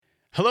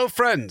Hello,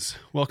 friends.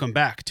 Welcome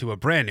back to a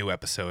brand new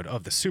episode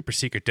of the Super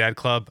Secret Dad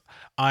Club.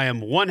 I am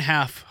one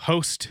half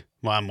host.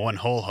 Well, I'm one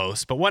whole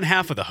host, but one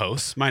half of the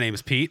host. My name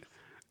is Pete.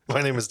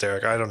 My name is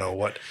Derek. I don't know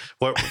what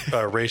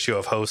ratio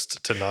of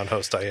host to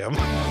non-host I am.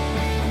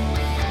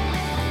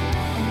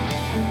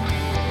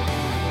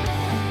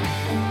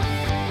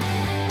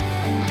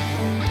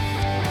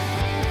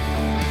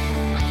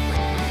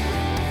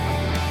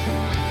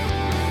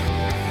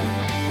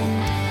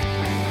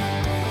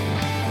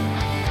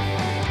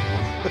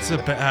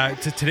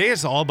 Today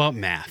is all about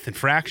math and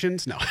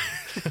fractions. No.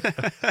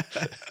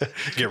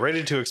 Get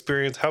ready to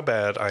experience how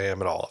bad I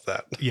am at all of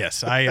that.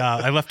 Yes,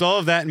 I left all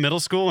of that in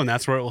middle school, and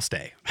that's where it will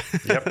stay.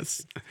 Yep.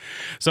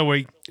 So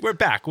we're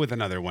back with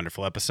another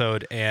wonderful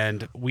episode,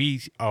 and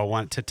we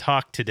want to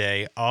talk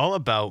today all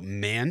about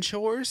man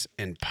chores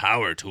and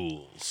power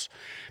tools,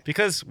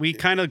 because we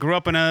kind of grew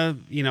up in an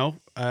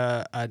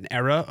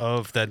era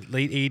of the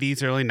late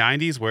 80s, early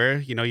 90s where,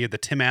 you had the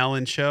Tim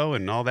Allen show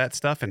and all that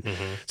stuff. And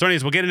so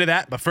anyways, we'll get into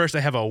that. But first, I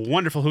have a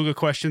wonderful Huga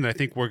question that I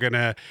think we're going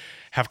to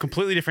have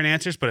completely different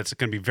answers, but it's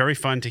going to be very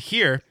fun to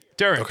hear.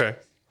 Derek, Okay.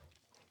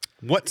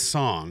 What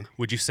song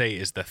would you say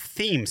is the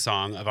theme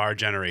song of our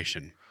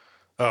generation?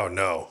 Oh,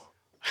 no.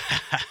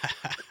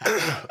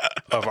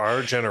 Of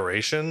our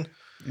generation?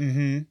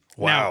 Mm-hmm.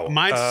 Wow.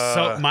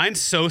 Now, mine's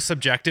so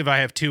subjective. I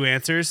have two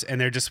answers, and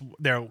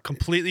they're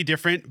completely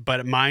different,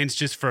 but mine's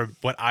just for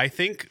what I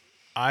think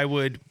I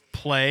would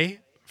play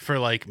for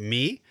like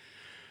me.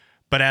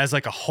 But as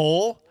like a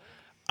whole,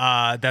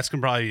 that's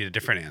going to probably be a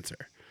different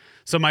answer.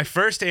 So my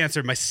first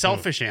answer, my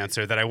selfish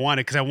answer that I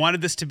wanted, because I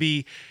wanted this to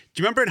be,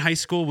 do you remember in high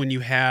school when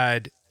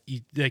did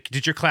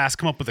your class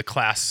come up with a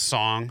class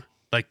song?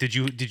 Like, did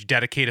you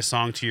dedicate a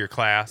song to your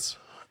class?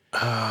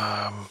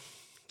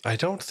 I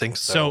don't think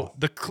so. So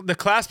the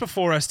class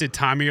before us did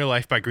 "Time of Your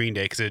Life" by Green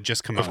Day because it had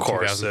just come out in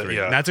 2003.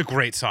 Yeah. And that's a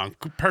great song.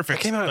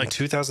 Perfect. It came out in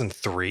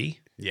 2003?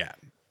 Yeah.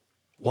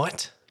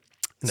 What?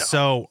 No.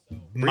 So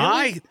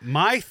Really?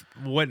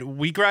 what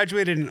we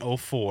graduated in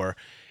 2004,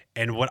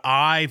 and what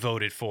I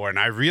voted for, and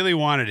I really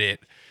wanted it,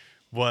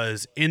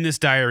 was "In This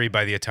Diary"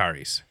 by the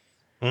Ataris.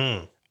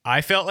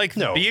 I felt like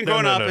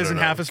growing up isn't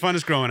half as fun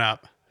as growing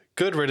up.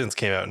 Good Riddance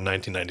came out in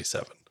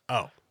 1997.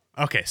 Oh,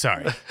 okay.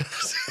 Sorry.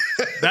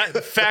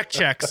 That fact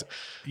checks.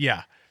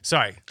 Yeah.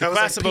 Sorry. The I was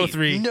class like, of Pete,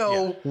 03.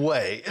 No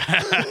way.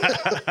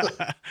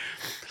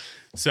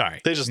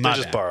 Sorry. They just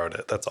borrowed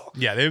it. That's all.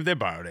 Yeah, they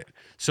borrowed it.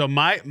 So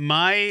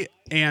my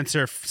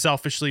answer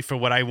selfishly for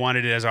what I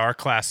wanted it as our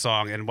class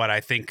song and what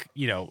I think,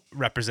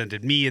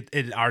 represented me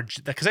in our,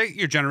 because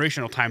your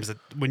generational times that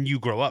when you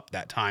grow up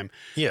that time.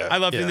 Yeah. I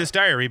loved "In This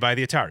Diary" by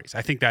the Ataris.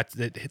 I think that's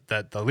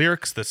the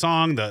lyrics, the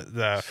song,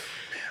 the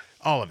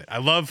all of it. I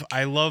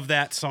love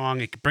that song.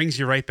 It brings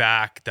you right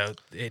back.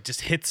 It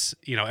just hits,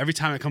 every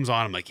time it comes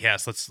on, I'm like,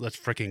 yes, let's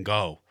freaking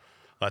go.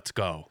 Let's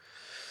go.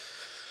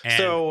 And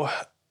So,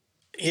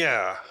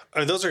 yeah,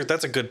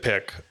 that's a good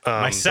pick.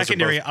 my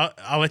secondary,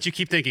 I'll let you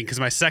keep thinking, because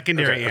my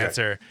secondary Okay.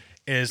 answer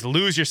is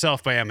 "Lose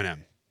Yourself" by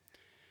Eminem.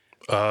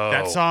 Oh,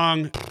 That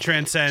song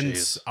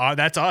transcends.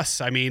 That's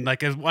us. I mean,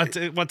 like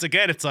once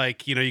again, it's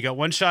like, you got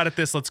one shot at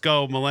this. Let's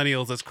go,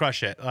 millennials. Let's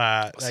crush it.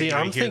 See,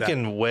 I'm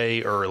thinking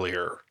way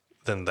earlier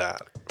than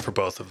that for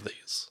both of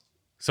these.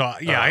 So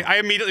yeah, I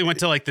immediately went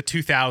to like the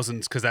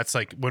 2000s because that's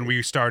like when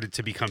we started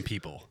to become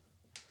people.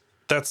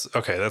 That's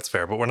okay. That's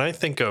fair. But when I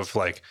think of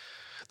like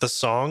the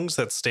songs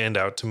that stand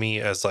out to me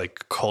as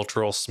like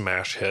cultural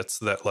smash hits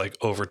that like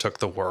overtook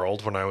the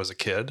world when I was a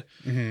kid,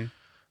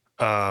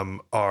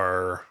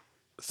 are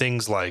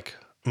things like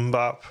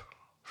 "Mbop"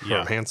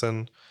 from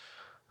Hanson,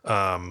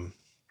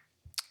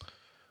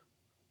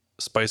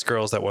 Spice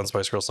Girls, that one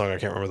Spice Girls song I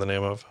can't remember the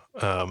name of,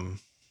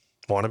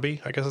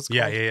 "Wannabe," I guess it's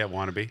called. Yeah,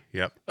 "Wannabe."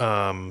 Yep.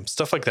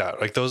 Stuff like that.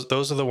 Like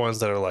those are the ones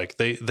that are like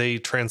they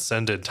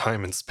transcended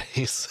time and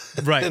space.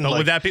 Right. And But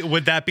like,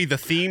 would that be the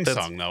theme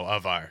song though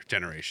of our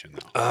generation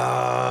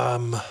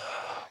though?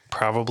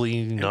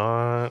 Probably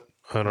not.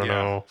 I don't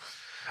know.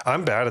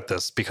 I'm bad at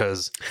this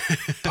because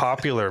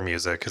popular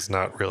music is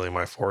not really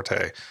my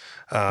forte.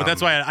 But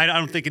that's why I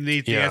don't think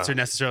the answer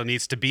necessarily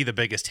needs to be the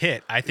biggest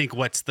hit. I think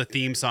what's the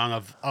theme song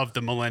of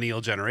the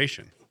millennial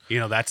generation.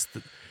 That's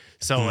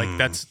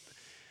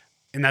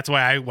that's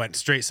why I went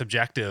straight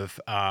subjective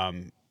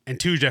in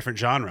two different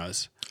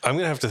genres. I'm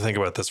gonna have to think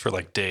about this for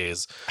like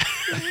days.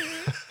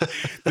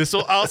 This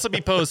will also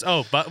be posed.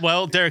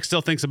 Derek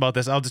still thinks about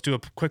this. I'll just do a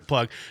quick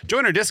plug.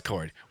 Join our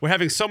Discord. We're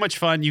having so much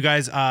fun. You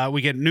guys,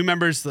 we get new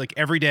members like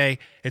every day.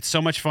 It's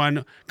so much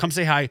fun. Come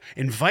say hi.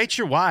 Invite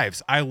your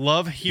wives. I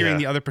love hearing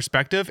the other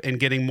perspective and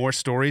getting more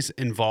stories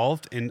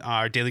involved in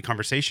our daily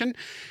conversation.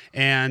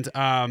 And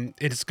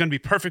it's going to be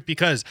perfect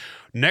because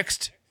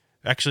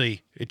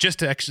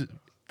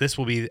this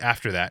will be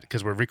after that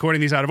because we're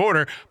recording these out of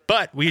order.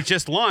 But we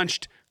just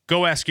launched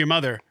Go Ask Your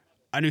Mother,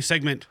 a new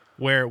segment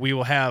where we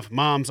will have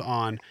moms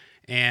on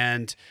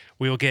and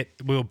we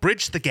will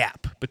bridge the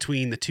gap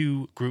between the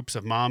two groups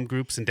of mom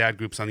groups and dad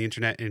groups on the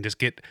internet, and just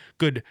get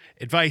good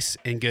advice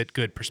and get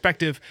good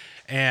perspective.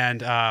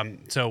 And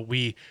so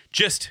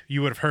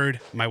you would have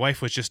heard my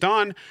wife was just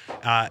on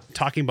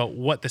talking about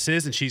what this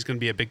is, and she's going to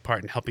be a big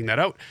part in helping that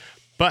out.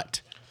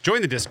 But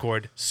join the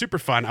Discord, super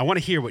fun. I want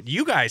to hear what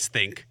you guys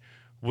think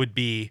would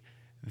be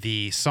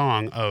the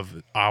song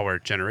of our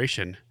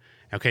generation.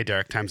 Okay,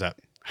 Derek, time's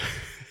up.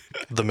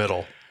 The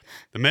Middle.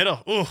 The Middle.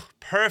 Ooh,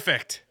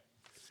 perfect.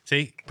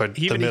 See, But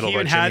The Middle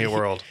by Jimmy Eat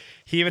World.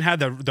 He even had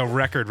the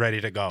record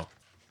ready to go.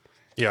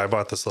 Yeah, I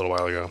bought this a little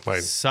while ago.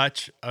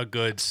 Such a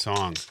good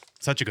song.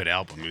 Such a good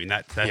album. I mean,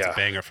 that's a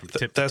banger from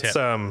tip to tip.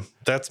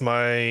 That's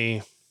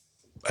my...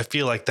 I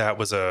feel like that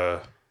was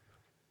a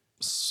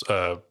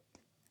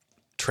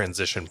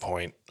transition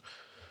point.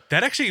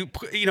 That actually,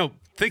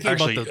 thinking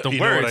about the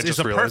words is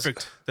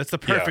that's the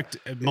perfect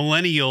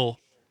millennial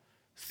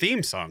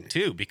theme song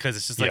too, because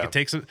it's just like it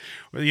takes,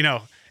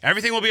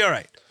 everything will be all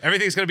right.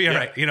 Everything's going to be all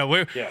right.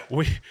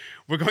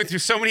 We're going through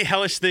so many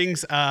hellish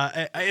things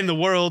in the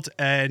world,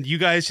 and you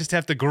guys just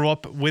have to grow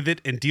up with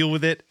it and deal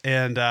with it,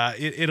 and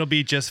it'll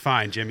be just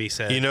fine. Jimmy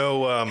said,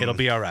 it'll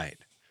be all right.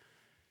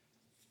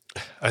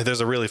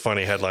 There's a really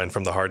funny headline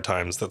from the Hard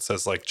Times that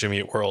says like Jimmy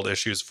Eat World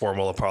issues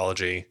formal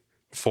apology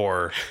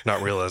for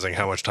not realizing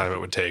how much time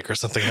it would take or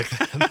something like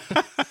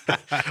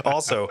that.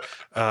 Also,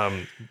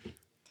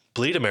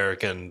 Bleed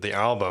American, the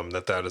album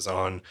that is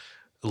on,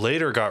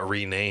 later got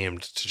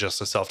renamed to just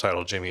a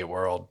self-titled Jimmy Eat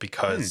World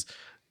because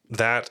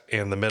that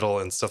and The Middle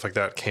and stuff like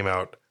that came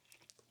out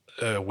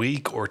a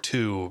week or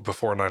two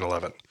before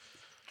 9/11.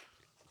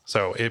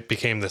 So it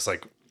became this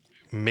like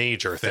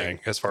major thing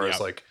as far as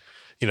like,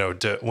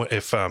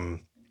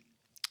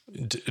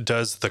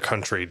 does the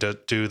country,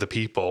 do the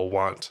people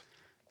want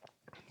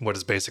what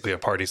is basically a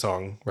party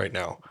song right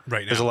now?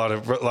 Right now. There's a lot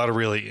of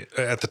really,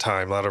 at the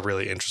time, a lot of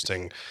really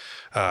interesting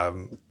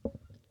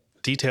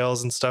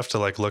details and stuff to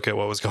like look at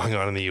what was going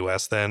on in the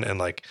US then, and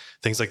like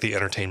things like the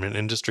entertainment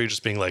industry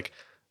just being like,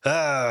 do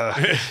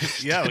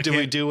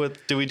we do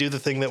the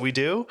thing that we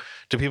do?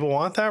 Do people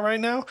want that right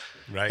now?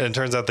 Right. And it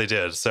turns out they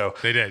did. So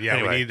they did. Yeah.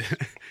 Anyway.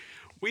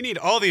 We need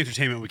all the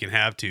entertainment we can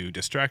have to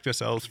distract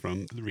ourselves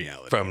from the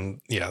reality.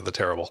 The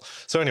terrible.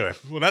 So anyway.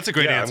 Well, that's a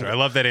great answer. I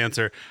love that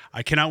answer.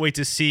 I cannot wait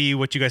to see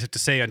what you guys have to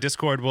say on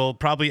Discord.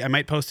 I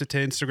might post it to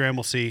Instagram.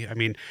 We'll see. I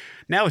mean,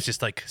 now it's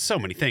just like so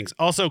many things.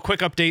 Also,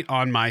 quick update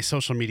on my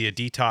social media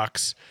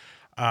detox.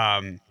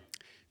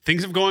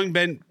 Things have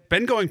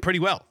been going pretty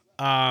well.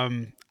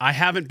 I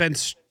haven't been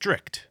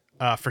strict.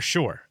 For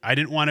sure. I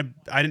didn't want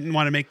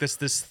to make this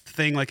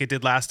thing like it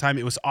did last time.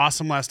 It was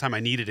awesome last time. I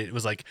needed it. It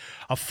was like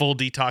a full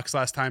detox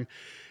last time.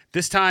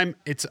 This time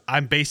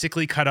I'm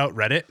basically cut out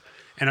Reddit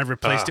and I've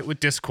replaced it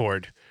with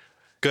Discord.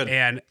 Good.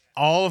 And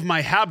all of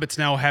my habits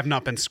now have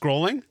not been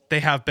scrolling. They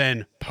have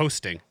been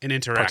posting and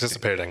interacting.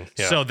 Participating.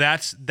 Yeah. So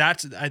that's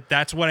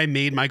what I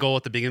made my goal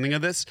at the beginning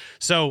of this.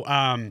 So,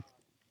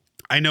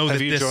 I know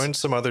Have you joined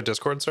some other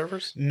Discord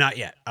servers? Not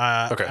yet.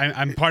 Okay.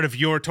 I'm part of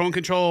your Tone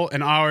Control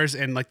and ours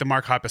and like the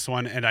Mark Hoppus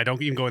one, and I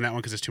don't even go in that one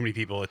because there's too many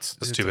people. It's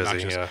too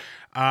busy. Yeah.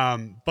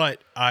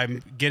 But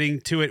I'm getting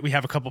to it. We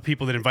have a couple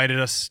people that invited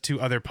us to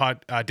other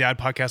dad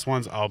podcast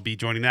ones. I'll be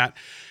joining that.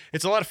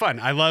 It's a lot of fun.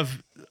 I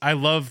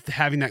love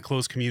having that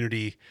close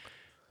community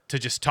to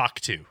just talk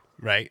to.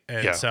 Right.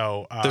 And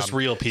so there's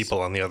real people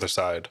on the other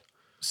side.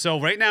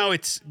 So right now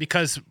it's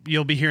because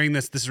you'll be hearing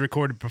this is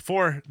recorded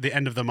before the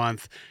end of the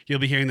month. You'll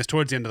be hearing this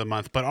towards the end of the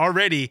month, but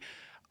already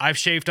I've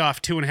shaved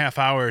off 2.5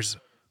 hours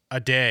a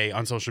day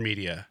on social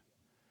media.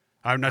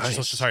 I'm not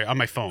just sorry, on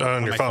my phone.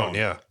 On your phone,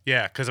 yeah.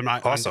 Yeah, because I'm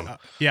not awesome.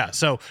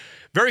 So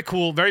very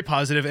cool, very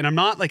positive. And I'm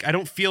not like, I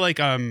don't feel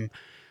like I'm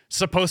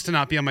supposed to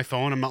not be on my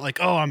phone. I'm not like,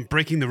 oh, I'm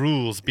breaking the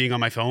rules being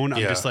on my phone.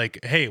 I'm just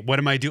like, hey, what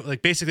am I doing?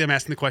 Like basically I'm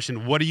asking the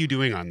question, what are you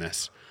doing on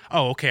this?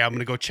 Oh, okay, I'm going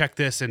to go check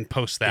this and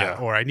post that,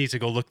 or I need to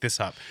go look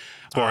this up.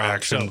 It's more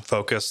action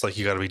focused, like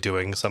you got to be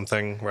doing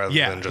something rather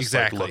than just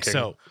like looking.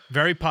 So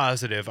very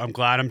positive. I'm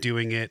glad I'm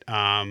doing it.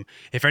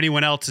 If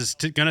anyone else is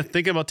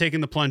thinking about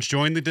taking the plunge,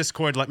 join the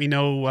Discord. Let me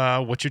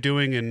know what you're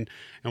doing, and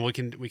we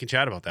can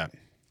chat about that.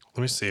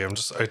 Let me see.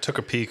 I took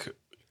a peek.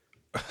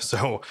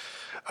 So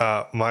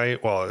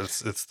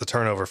it's the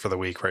turnover for the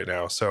week right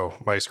now. So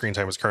my screen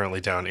time is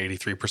currently down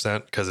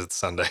 83% because it's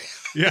Sunday.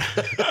 Yeah.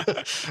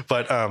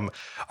 But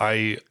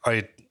I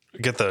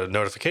get the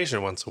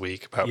notification once a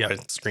week about my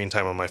screen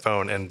time on my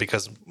phone. And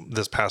because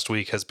this past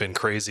week has been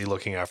crazy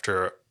looking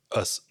after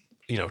us,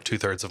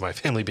 2/3 of my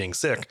family being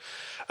sick,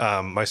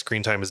 my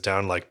screen time is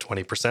down like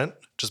 20%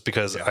 just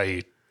because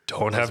I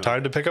don't have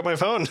time to pick up my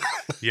phone.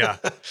 Yeah.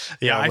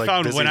 I'm I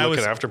found when I was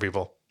looking after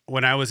people.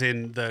 When I was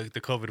in the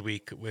COVID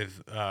week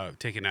with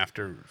taking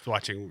after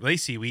watching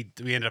Lacey, we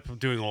ended up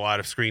doing a lot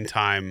of screen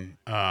time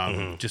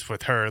just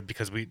with her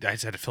because I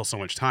just had to fill so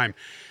much time.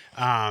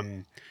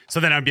 So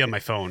then I'd be on my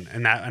phone,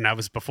 and that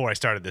was before I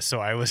started this. So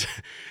I was,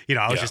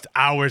 I was just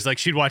hours. Like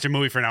she'd watch a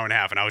movie for an hour and a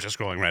half, and I was just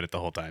scrolling Reddit the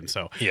whole time.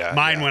 So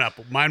mine went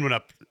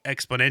up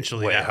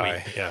exponentially way that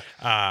high, week.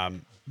 Yeah.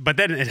 but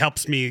then it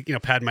helps me,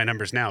 pad my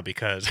numbers now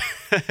because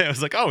I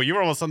was like, oh, you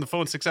were almost on the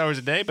phone 6 hours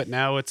a day, but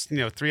now it's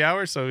 3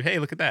 hours. So hey,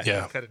 look at that.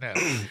 Yeah. Cut it in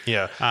half.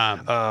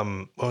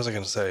 Yeah. What was I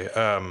going to say?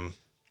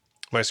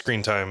 My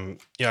screen time.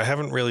 Yeah,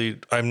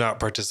 I'm not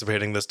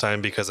participating this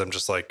time because I'm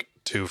just like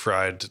too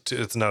fried.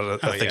 It's not a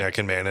thing I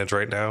can manage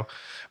right now.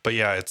 But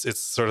yeah, it's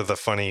sort of the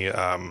funny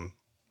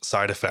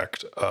side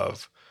effect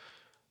of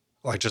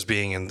like just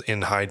being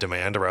in high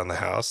demand around the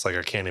house. Like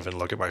I can't even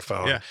look at my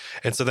phone. Yeah.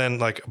 And so then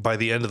like by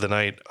the end of the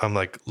night, I'm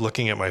like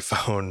looking at my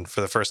phone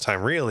for the first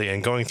time really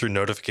and going through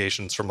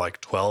notifications from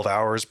like 12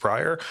 hours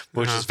prior,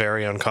 which is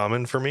very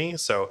uncommon for me.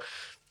 So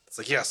it's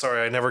like, yeah,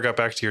 sorry, I never got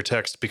back to your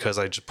text because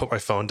I just put my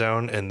phone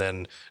down and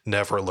then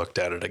never looked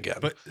at it again.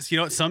 But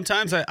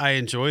sometimes I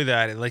enjoy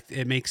that.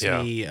 It makes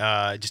me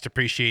just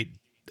appreciate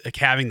like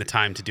having the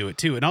time to do it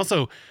too. And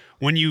also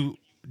when you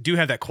do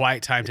have that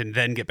quiet time to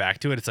then get back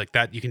to it, it's like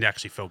that you can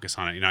actually focus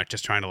on it. You're not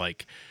just trying to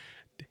like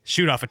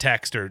shoot off a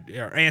text or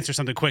answer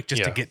something quick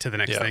just to get to the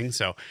next thing.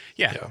 So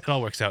it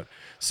all works out.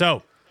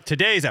 So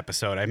today's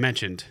episode, I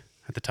mentioned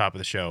at the top of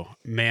the show,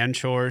 man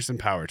chores and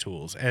power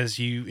tools.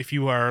 If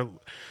you are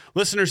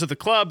listeners of the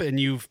club and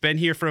you've been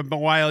here for a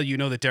while, you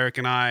know that Derek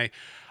and I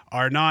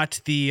are not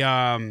the,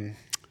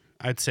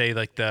 I'd say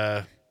like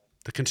the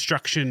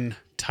construction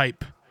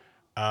type,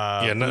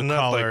 not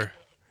collar.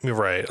 like,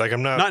 right. Like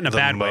I'm not in a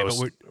bad way,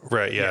 but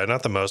right. Yeah,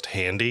 not the most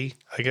handy,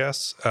 I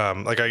guess.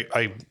 Like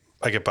I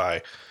get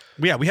by.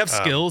 Yeah, we have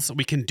skills.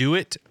 We can do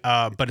it,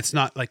 but it's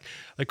not like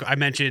I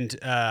mentioned.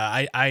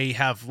 I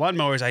have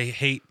lawnmowers. I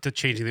hate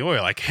changing the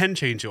oil. I can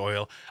change the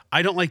oil.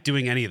 I don't like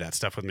doing any of that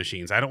stuff with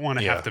machines. I don't want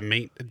to have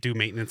to do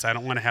maintenance. I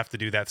don't want to have to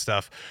do that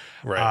stuff.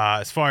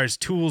 Right. As far as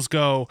tools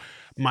go,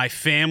 my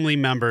family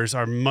members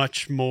are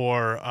much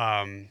more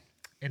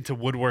into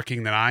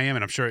woodworking than I am,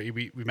 and I'm sure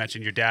we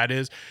mentioned your dad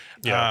is.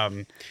 Yeah.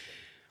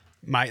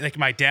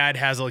 My dad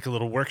has like a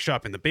little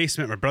workshop in the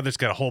basement. My brother's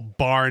got a whole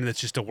barn that's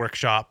just a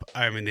workshop.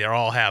 I mean, they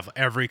all have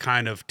every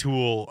kind of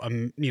tool,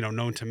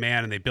 known to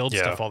man, and they build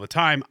stuff all the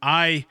time.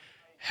 I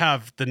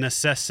have the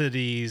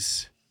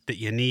necessities that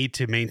you need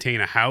to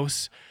maintain a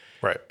house.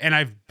 Right. And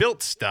I've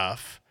built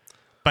stuff,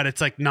 but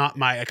it's like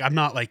not I'm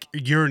not like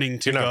yearning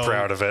to You're not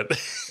proud of it.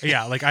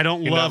 Yeah, like I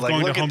don't love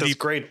going to Home Depot.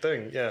 Great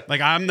thing. Yeah.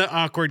 Like I'm the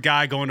awkward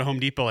guy going to Home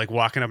Depot, like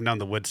walking up and down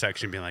the wood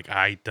section, being like,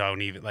 I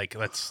don't even like.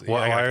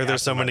 Why are there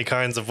so many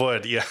kinds of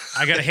wood? Yeah.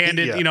 I got to hand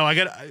in. I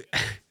got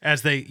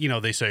as they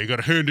say, you got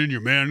to hand in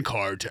your man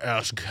card to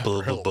ask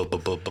for help.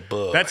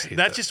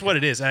 That's just what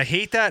it is. And I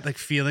hate that like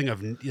feeling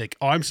of like,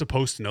 oh, I'm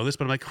supposed to know this,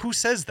 but I'm like, who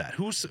says that?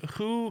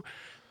 Who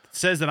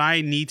says that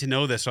I need to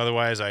know this,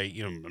 otherwise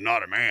I'm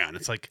not a man.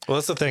 It's like, well,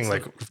 that's the thing.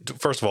 Like,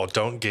 first of all,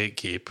 don't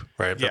gatekeep,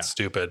 right? That's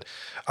stupid.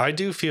 I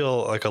do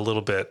feel like a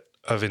little bit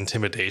of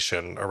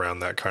intimidation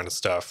around that kind of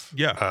stuff.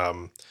 Yeah.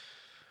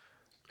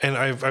 And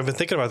I've been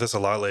thinking about this a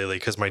lot lately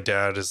because my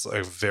dad is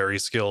a very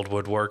skilled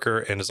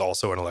woodworker and is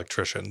also an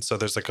electrician. So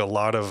there's like a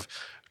lot of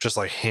just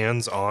like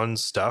hands-on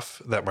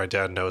stuff that my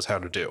dad knows how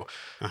to do.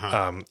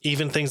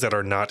 Even things that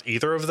are not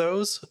either of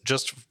those,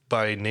 just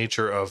by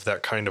nature of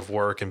that kind of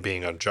work and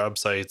being on job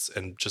sites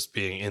and just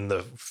being in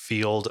the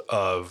field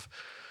of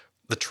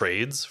the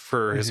trades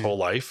for his whole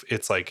life.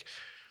 It's like,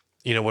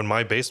 when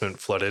my basement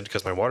flooded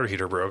because my water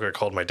heater broke, I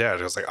called my dad.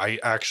 I was like, I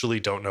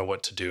actually don't know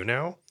what to do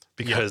now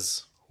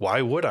because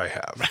why would I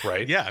have,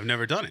 right? Yeah, I've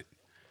never done it.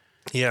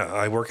 Yeah,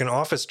 I work an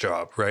office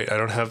job, right? I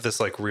don't have this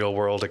like real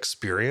world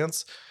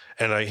experience.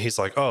 And he's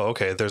like, oh,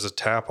 okay, there's a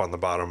tap on the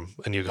bottom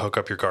and you hook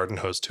up your garden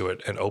hose to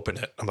it and open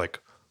it. I'm like,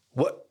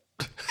 what?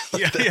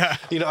 Yeah.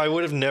 I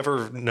would have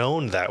never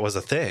known that was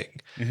a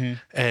thing.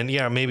 And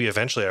maybe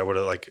eventually I would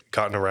have like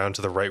gotten around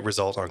to the right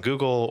result on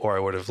Google, or I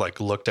would have like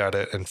looked at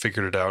it and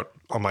figured it out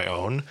on my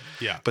own.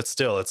 Yeah. But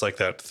still, it's like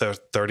that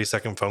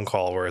 30-second phone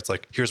call where it's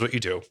like, here's what you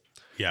do.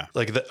 Yeah.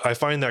 Like I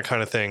find that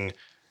kind of thing,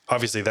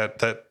 obviously that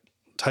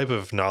type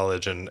of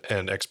knowledge and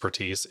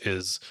expertise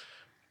is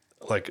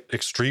like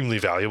extremely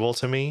valuable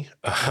to me.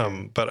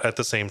 But at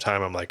the same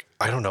time, I'm like,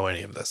 I don't know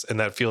any of this. And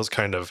that feels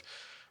kind of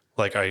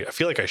like, I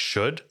feel like I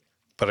should,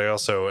 but I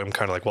also am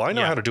kind of like, well, I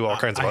know how to do all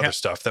kinds of other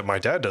stuff that my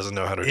dad doesn't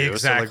know how to do.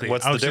 Exactly. So like,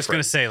 what's I the was difference? just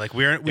going to say, like,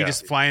 we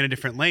just fly in a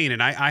different lane.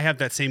 And I have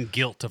that same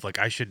guilt of like,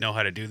 I should know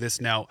how to do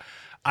this. Now,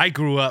 I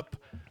grew up,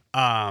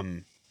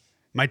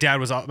 my dad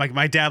was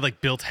my dad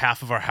like built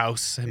half of our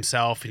house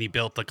himself, and he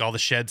built like all the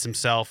sheds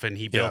himself, and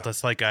he built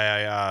us like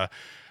a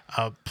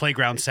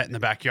playground set in the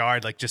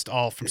backyard, like just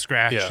all from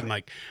scratch. And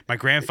like my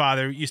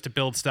grandfather used to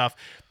build stuff.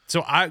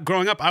 So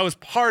growing up, I was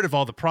part of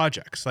all the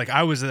projects. Like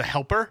I was a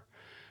helper,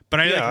 but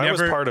I was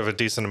part of a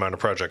decent amount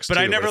of projects. But too,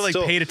 I never like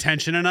paid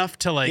attention enough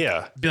to like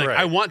be like,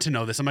 I want to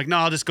know this. I'm like, no,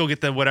 I'll just go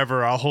get the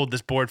whatever. I'll hold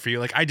this board for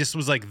you. Like I just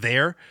was like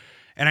there,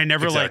 and I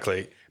never like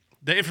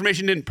the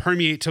information didn't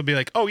permeate to be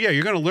like, oh yeah,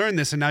 you're gonna learn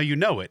this, and now you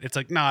know it. It's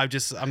like, no,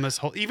 I'm this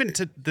whole, even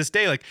to this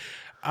day, like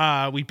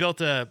we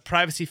built a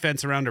privacy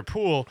fence around our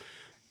pool.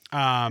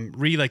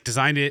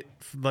 designed it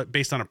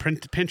based on a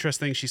Pinterest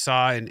thing she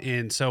saw,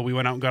 and so we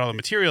went out and got all the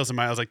materials. And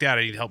I was like, Dad,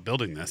 I need help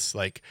building this.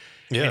 Like,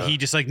 Yeah. and he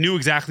just like knew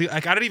exactly.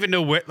 Like, I don't even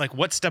know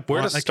what step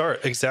Where one, to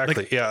start.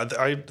 Exactly. Yeah.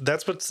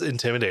 That's what's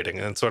intimidating.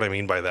 And that's what I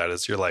mean by that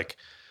is you're like,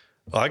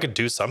 well, I could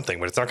do something,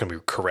 but it's not going to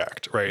be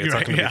correct, right? It's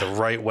not going to be the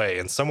right way.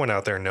 And someone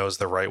out there knows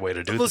the right way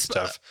to do this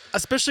stuff.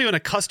 Especially on a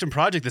custom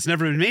project that's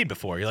never been made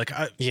before. You're like,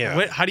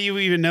 how do you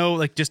even know,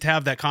 like, just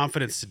have that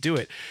confidence to do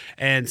it?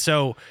 And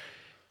so,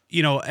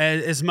 you know,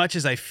 as much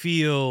as I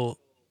feel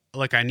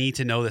like I need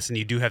to know this, and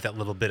you do have that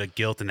little bit of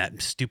guilt and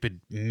that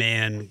stupid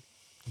man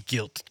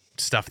guilt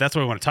stuff. That's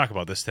why I want to talk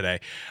about this today.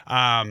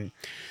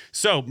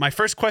 So my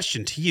first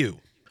question to you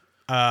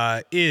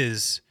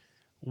is,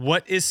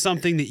 what is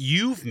something that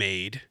you've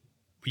made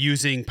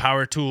using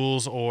power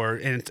tools or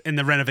in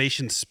the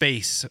renovation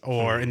space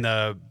or in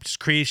the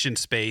creation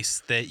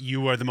space that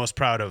you are the most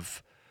proud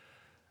of?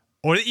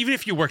 Or even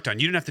if you worked on,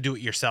 you didn't have to do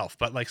it yourself,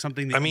 but like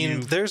something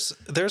that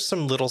there's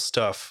some little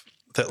stuff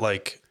that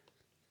like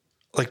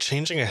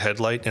changing a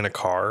headlight in a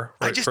car.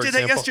 Right, I just did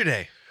that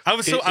yesterday. I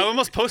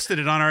almost posted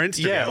it on our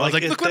Instagram. Yeah, I was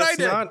like, look what I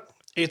did.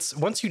 It's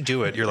once you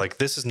do it, you're like,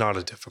 this is not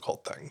a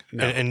difficult thing.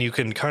 No. And you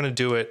can kind of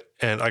do it.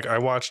 And like, I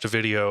watched a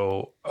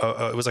video,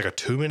 it was like a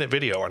 2-minute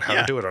video on how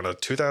to do it on a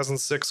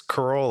 2006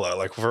 Corolla,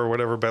 like for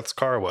whatever Beth's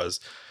car was.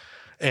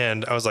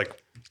 And I was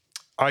like,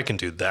 I can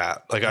do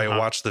that. Like I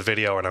watched the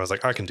video and I was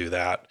like, I can do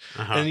that.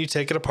 And you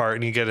take it apart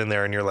and you get in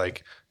there and you're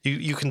like,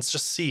 you can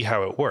just see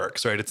how it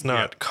works, right? It's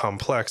not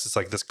complex. It's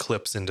like this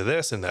clips into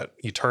this and that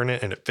you turn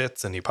it and it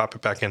fits and you pop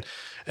it back in.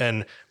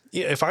 And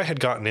if I had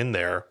gotten in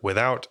there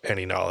without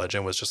any knowledge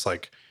and was just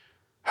like,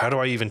 how do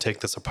I even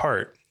take this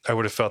apart? I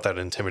would have felt that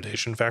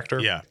intimidation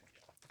factor. Yeah.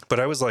 But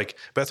I was like,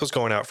 Beth was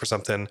going out for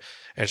something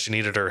and she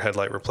needed her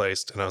headlight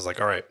replaced. And I was like,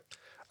 all right,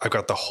 I've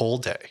got the whole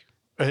day.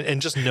 And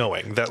just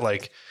knowing that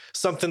like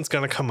something's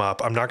going to come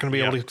up. I'm not going to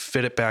be able to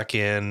fit it back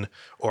in,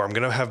 or I'm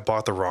going to have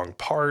bought the wrong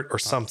part or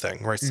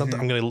something, right? Something.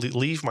 I'm going to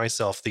leave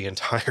myself the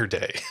entire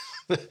day.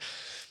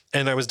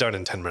 And I was done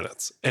in 10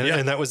 minutes.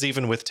 And that was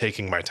even with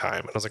taking my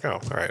time. And I was like,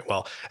 oh, all right,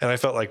 well, and I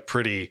felt like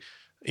pretty,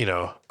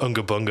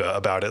 unga bunga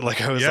about it.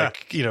 Like I was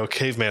like,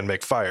 caveman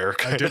make fire.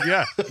 I did,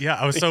 yeah.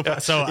 I was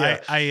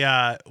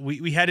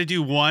we had to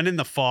do one in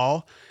the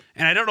fall.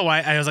 And I don't know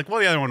why. I was like,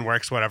 well, the other one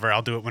works, whatever.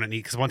 I'll do it when it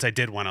needs. Because once I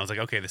did one, I was like,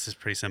 okay, this is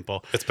pretty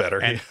simple. It's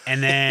better.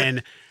 And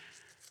then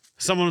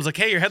someone was like,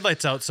 hey, your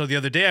headlight's out. So the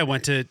other day I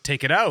went to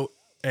take it out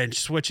and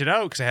switch it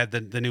out because I had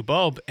the new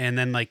bulb. And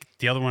then like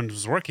the other one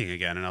was working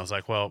again. And I was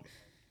like, well,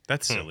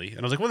 that's silly. And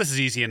I was like, well, this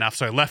is easy enough.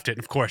 So I left it. And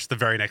of course, the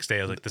very next day,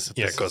 I was like, this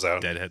it goes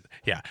out. Deadhead.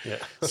 Yeah.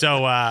 So,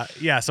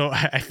 so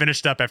I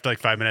finished up after like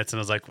 5 minutes and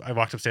I was like, I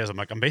walked upstairs. I'm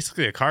like, I'm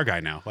basically a car guy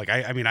now. Like,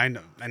 I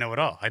know it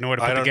all. I know where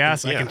to put the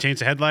gas. I can change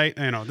the headlight.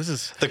 This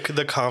is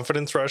the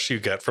confidence rush you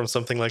get from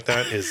something like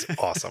that is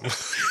awesome.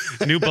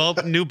 New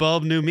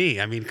bulb, new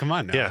me. I mean, come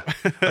on now. Yeah.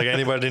 Like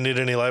anybody need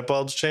any light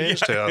bulbs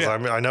changed?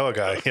 I know a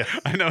guy. Yeah.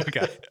 I know a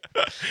guy.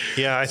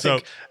 Yeah. I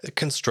think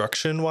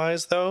construction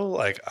wise though,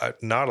 like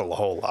not a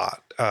whole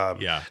lot.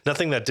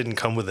 Nothing that didn't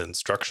come with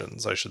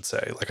instructions, I should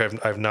say. Like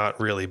I've not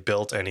really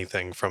built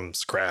anything from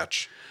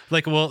scratch.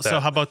 Like, well,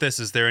 so how about this?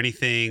 Is there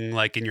anything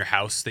like in your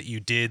house that you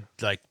did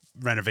like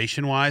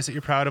renovation wise that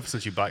you're proud of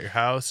since you bought your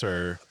house,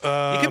 or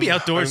it could be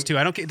outdoors too?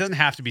 It doesn't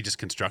have to be just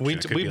construction.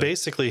 We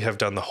basically have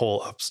done the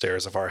whole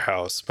upstairs of our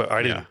house, but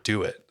I didn't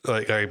do it.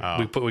 Like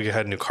we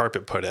had new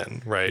carpet put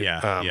in, right?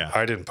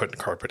 I didn't put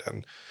carpet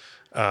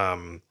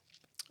in.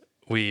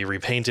 We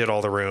repainted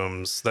all the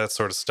rooms, that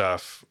sort of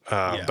stuff.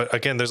 But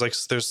again,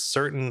 there's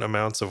certain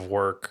amounts of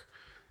work,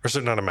 or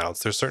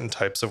there's certain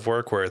types of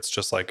work where it's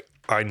just like,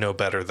 I know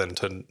better than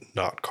to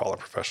not call a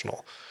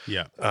professional.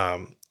 Yeah.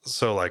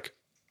 So like,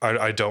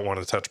 I don't want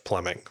to touch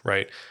plumbing,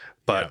 right?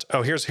 But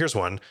here's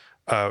one.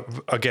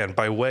 Again,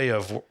 by way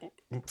of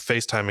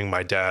FaceTiming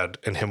my dad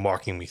and him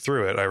walking me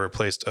through it, I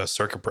replaced a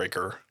circuit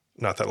breaker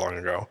not that long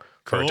ago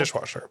for a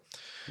dishwasher.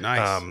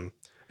 Nice.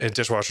 And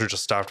dishwasher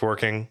just stopped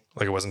working.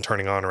 Like it wasn't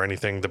turning on or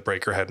anything. The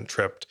breaker hadn't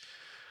tripped.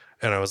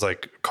 And I was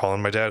like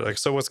calling my dad, like,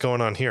 so what's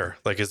going on here?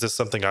 Like, is this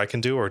something I can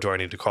do or do I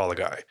need to call a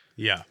guy?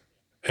 Yeah.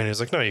 And he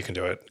was like, no, you can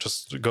do it.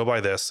 Just go buy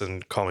this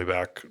and call me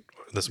back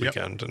this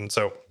weekend. And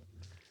so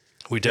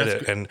we did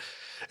it. And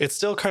it's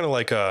still kind of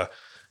like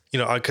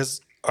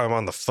because I'm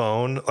on the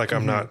phone, like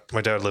I'm not,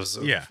 my dad lives,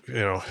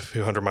 a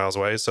few hundred miles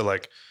away. So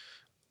like,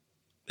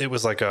 it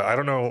was like I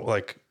don't know,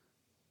 like,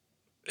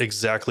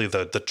 exactly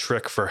the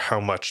trick for how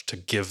much to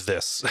give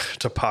this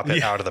to pop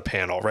it out of the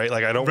panel, right?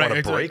 Like I don't want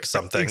to break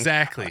something.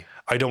 Exactly.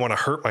 I don't want to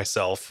hurt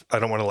myself. I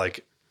don't want to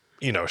like,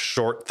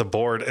 short the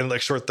board and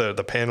like short the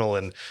panel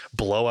and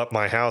blow up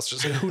my house.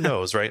 Just who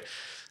knows, right?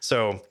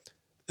 So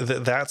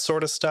that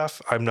sort of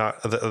stuff, I'm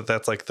not,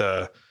 that's like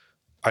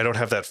I don't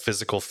have that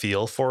physical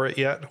feel for it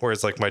yet.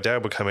 Whereas like my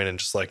dad would come in and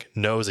just like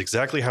knows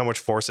exactly how much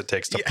force it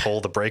takes to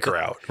pull the breaker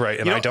out. Right.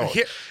 And I don't.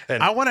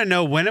 And I want to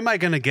know, when am I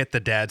going to get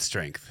the dad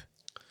strength?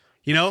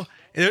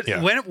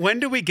 When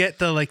do we get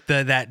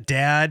that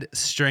dad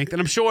strength?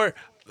 And I'm sure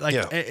like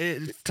Yeah.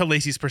 to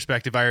Lacey's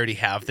perspective, I already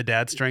have the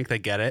dad strength. I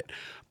get it.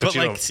 But But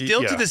you like don't-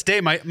 still yeah. to this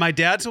day, my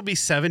dad's will be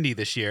 70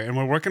 this year, and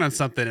we're working on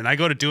something, and I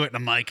go to do it, and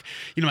I'm like,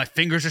 my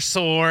fingers are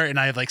sore, and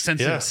I have like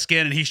sensitive Yeah.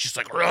 skin, and he's just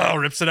like,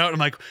 rips it out. I'm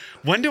like,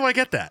 when do I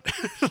get that?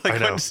 Like, I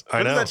know.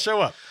 when does that show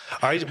up?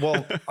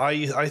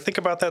 I think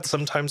about that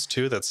sometimes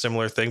too, that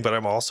similar thing, but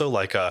I'm also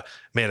like,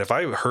 man, if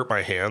I hurt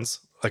my hands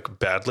like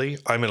badly,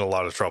 I'm in a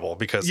lot of trouble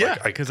because Yeah,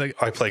 like 'cause I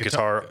play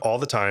guitar all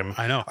the time.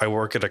 I know. I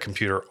work at a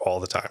computer all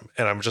the time.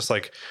 And I'm just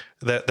like,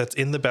 that's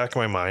in the back of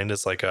my mind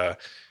is like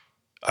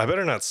I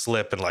better not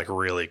slip and like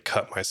really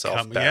cut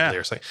myself badly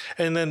or something.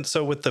 And then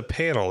so with the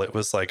panel, it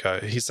was like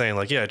he's saying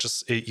like, yeah,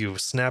 you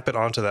snap it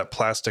onto that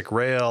plastic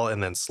rail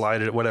and then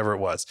slide it, whatever it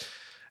was.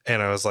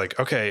 And I was like,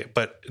 okay,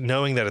 but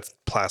knowing that it's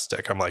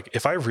plastic, I'm like,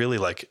 if I really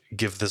like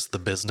give this the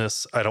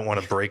business, I don't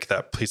want to break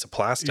that piece of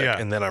plastic, Yeah.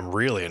 and then I'm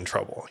really in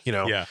trouble,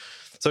 Yeah.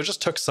 So it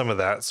just took some of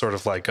that sort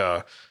of like,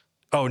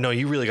 oh no,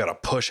 you really got to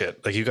push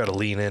it, like you got to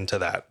lean into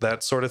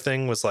that sort of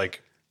thing was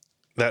like.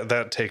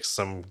 That takes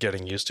some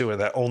getting used to, and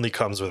that only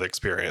comes with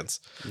experience.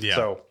 Yeah.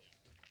 So,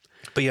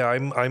 but yeah,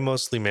 I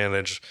mostly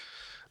manage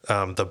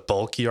the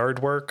bulk yard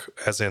work,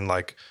 as in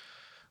like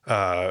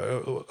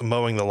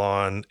mowing the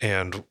lawn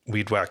and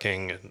weed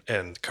whacking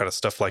and kind of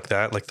stuff like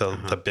that, like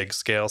the big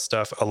scale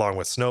stuff, along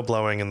with snow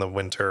blowing in the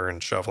winter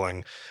and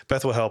shoveling.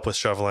 Beth will help with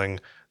shoveling.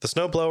 The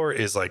snow blower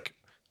is like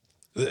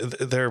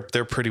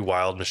they're pretty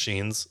wild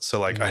machines. So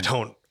like I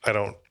don't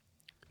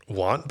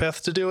want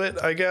Beth to do it,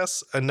 I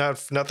guess, and not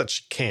that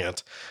she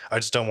can't. I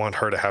just don't want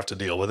her to have to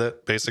deal with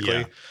it,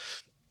 basically,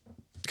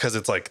 because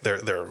it's like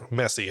they're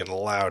messy and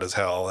loud as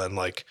hell and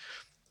like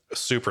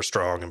super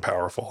strong and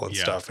powerful and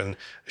stuff. And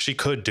she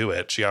could do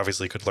it. She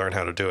obviously could learn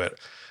how to do it.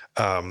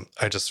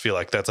 I just feel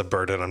like that's a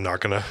burden I'm not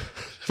gonna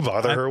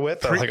bother her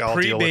with. I'll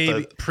deal with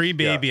it.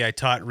 Pre-baby, I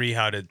taught Ree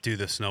how to do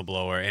the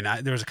snowblower,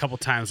 and there was a couple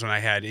times when I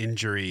had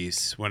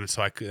injuries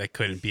so I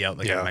couldn't be out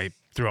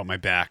throughout my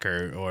back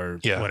or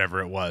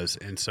whatever it was,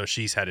 and so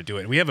she's had to do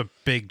it. And we have a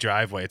big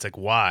driveway; it's like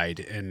wide,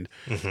 and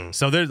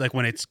so there's like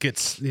when it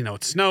gets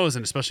it snows,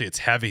 and especially it's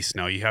heavy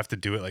snow, you have to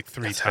do it like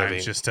three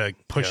times just to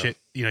push it.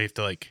 You have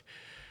to like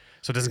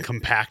so it doesn't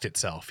compact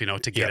itself,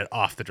 to get it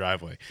off the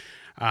driveway.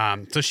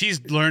 So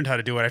she's learned how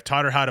to do it. I've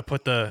taught her how to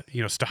put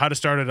how to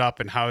start it up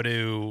and how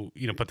to,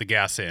 put the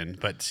gas in,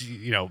 but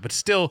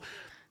still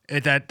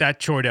that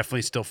chore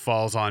definitely still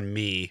falls on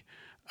me.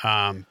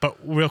 But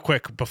real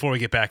quick, before we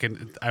get back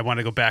in, I want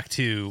to go back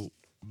to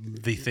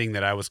the thing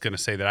that I was going to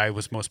say that I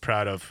was most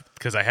proud of,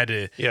 because I had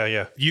to,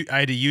 I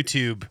had to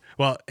YouTube.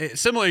 Well,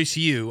 similar to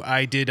you,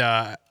 I did,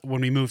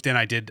 when we moved in,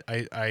 I did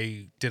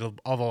a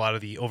lot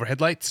of the overhead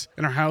lights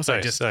in our house.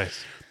 I just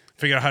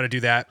figured out how to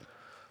do that.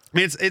 I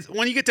mean, it's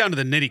when you get down to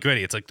the nitty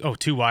gritty, it's like,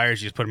 2 wires,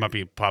 you just put them up,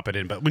 you pop it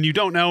in. But when you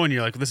don't know and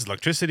you're like, this is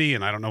electricity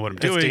and I don't know what I'm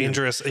doing. It's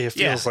dangerous. It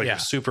feels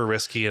super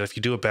risky. And if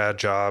you do a bad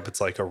job,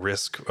 it's like a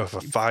risk of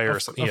a fire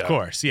or something. Of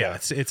course. Yeah.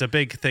 It's a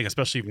big thing,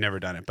 especially if you've never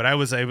done it. But I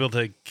was able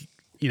to,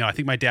 I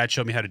think my dad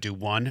showed me how to do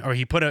one, or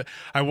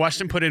I watched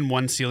him put in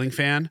one ceiling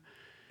fan,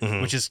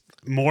 which is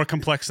more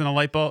complex than a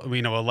light bulb,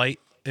 a light.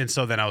 And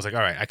so then I was like, all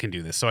right, I can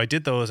do this. So I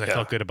did those. I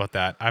felt good about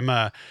that.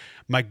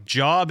 My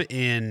job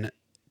in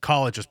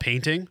college was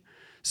painting.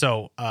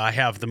 So I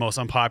have the most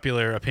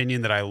unpopular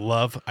opinion that I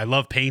love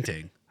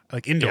painting,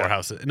 like indoor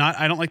houses.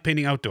 I don't like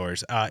painting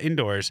outdoors,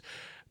 indoors.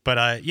 But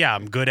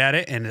I'm good at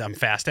it and I'm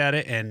fast at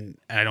it and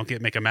I don't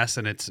make a mess,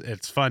 and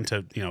it's fun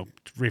to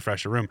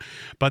refresh a room.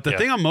 But the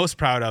thing I'm most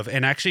proud of,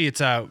 and actually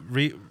it's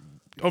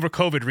over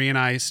COVID, Ree and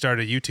I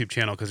started a YouTube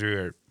channel because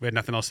we had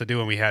nothing else to do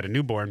and we had a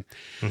newborn.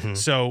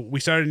 So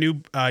we started a new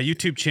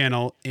YouTube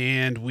channel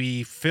and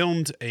we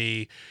filmed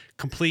a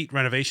complete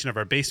renovation of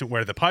our basement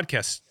where the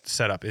podcast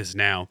setup is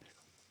now.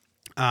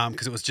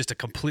 Because it was just a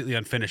completely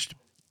unfinished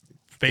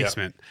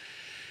basement.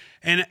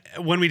 And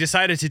when we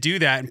decided to do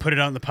that and put it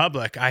out in the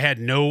public, I had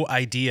no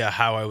idea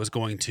how I was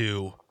going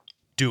to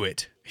do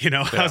it. I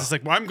was just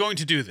like, well, I'm going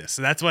to do this.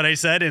 So that's what I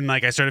said. And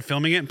like, I started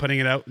filming it and putting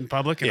it out in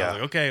public. And I was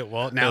like, okay,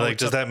 well now.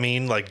 Does that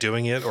mean like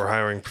doing it or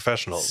hiring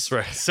professionals?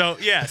 Right. So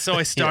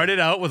I started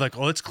out with like,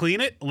 let's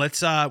clean it. we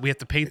have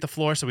to paint the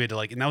floor. So we had to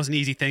and that was an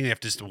easy thing. You have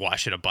to just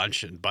wash it a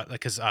bunch.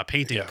 Because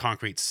painting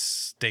concrete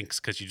stinks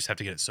because you just have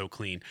to get it so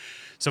clean.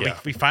 So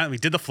we finally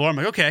did the floor. I'm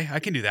like, okay, I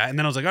can do that. And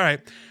then I was like, all right,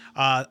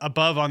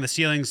 above on the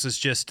ceilings was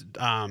just,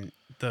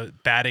 the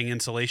batting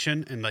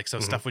insulation, and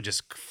stuff would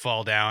just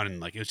fall down,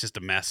 and it was just a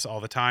mess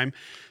all the time.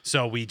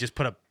 So we just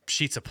put up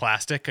sheets of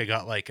plastic. I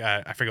got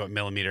I forget what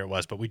millimeter it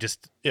was, but we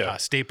just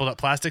stapled up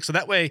plastic. So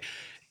that way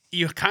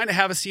you kind of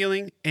have a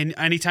ceiling, and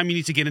anytime you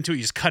need to get into it,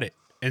 you just cut it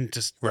and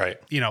just,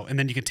 and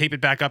then you can tape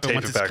it back up.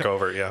 Once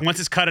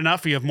it's cut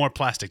enough, you have more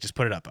plastic, just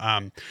put it up.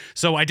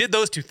 So I did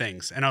those two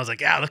things and I was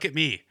like, look at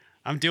me,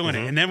 I'm doing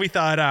it. And then we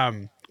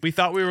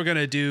thought we were going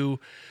to do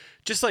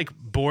just like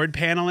board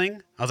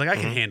paneling. I was like, I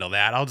can handle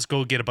that. I'll just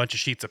go get a bunch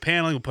of sheets of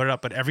paneling, we'll put it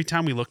up. But every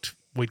time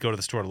we'd go to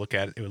the store to look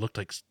at it, it would look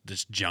like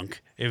this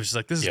junk. It was just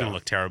like, this is going to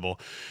look terrible.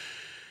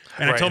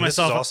 And I told This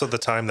myself is also the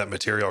time that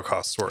material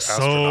costs were so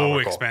astronomical.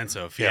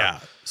 expensive. Yeah.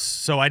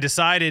 So I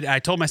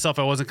told myself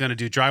I wasn't going to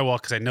do drywall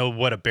because I know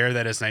what a bear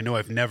that is, and I know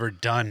I've never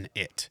done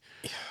it.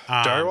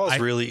 Drywall is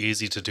really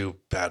easy to do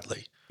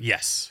badly.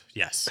 Yes.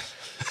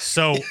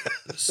 So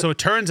it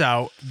turns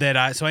out that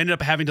I ended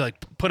up having to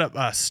like put up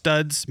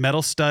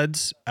metal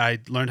studs. I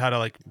learned how to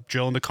like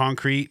drill into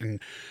concrete and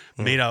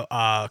made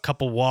a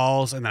couple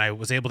walls, and then I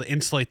was able to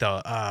insulate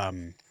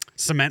the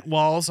cement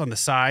walls on the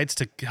sides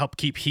to help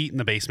keep heat in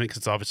the basement because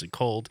it's obviously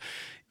cold.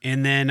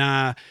 And then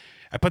I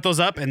put those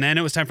up, and then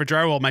it was time for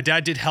drywall. My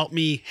dad did help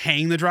me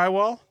hang the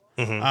drywall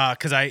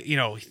because he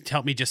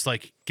helped me just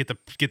like get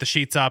the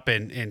sheets up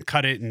and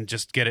cut it and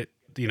just get it,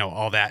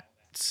 all that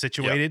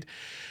situated.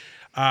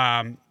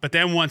 But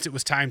then once it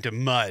was time to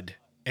mud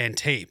and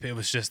tape, it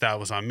was just that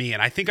was on me.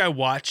 And I think I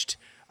watched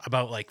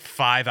about like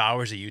 5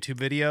 hours of YouTube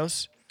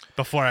videos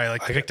before I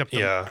picked up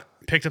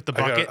the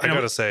bucket. I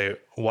gotta say,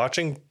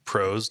 watching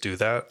pros do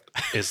that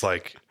is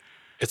like,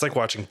 it's like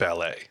watching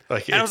ballet.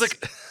 Like, and I was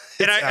like,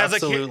 it's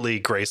absolutely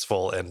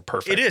graceful and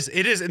perfect.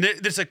 It is. And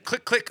there's a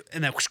click, click,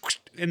 and then whoosh, whoosh,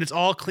 and it's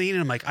all clean.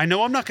 And I'm like, I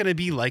know I'm not going to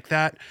be like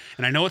that.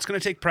 And I know it's going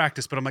to take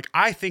practice, but I'm like,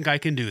 I think I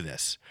can do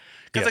this.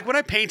 Because like when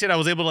I painted, I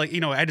was able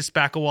to I had to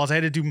spackle walls. I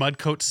had to do mud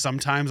coats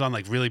sometimes on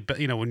like really,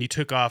 when you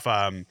took off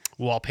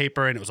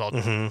wallpaper and it was all,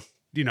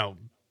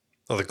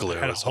 Oh, the glue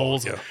had was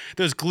holes.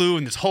 There's glue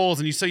and there's holes,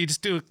 and you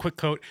just do a quick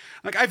coat.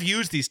 Like I've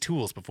used these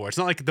tools before. It's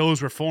not like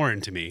those were foreign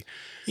to me.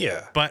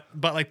 Yeah. But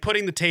like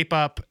putting the tape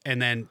up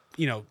and then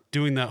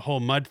doing the whole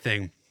mud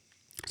thing.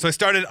 So I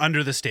started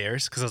under the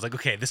stairs because I was like,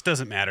 okay, this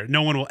doesn't matter.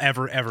 No one will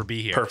ever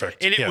be here.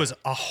 Perfect. And it was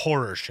a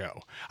horror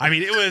show. I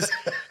mean,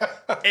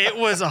 it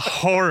was a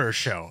horror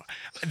show.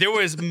 There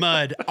was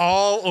mud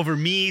all over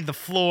me, the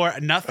floor,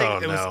 nothing.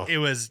 Oh,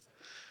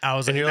 I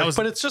was and like, you're like,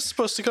 but it's just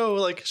supposed to go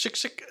like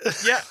shik.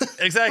 Yeah,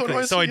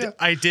 exactly. So see?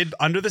 I did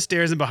under the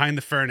stairs and behind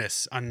the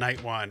furnace on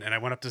night one, and I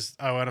went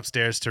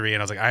upstairs to Rhea,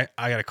 and I was like,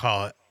 I gotta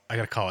call it. I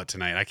gotta call it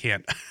tonight. I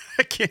can't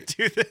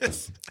do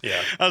this.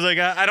 Yeah. I was like,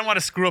 I don't want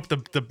to screw up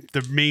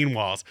the main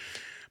walls,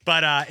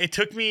 but it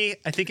took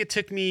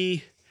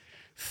me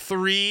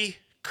 3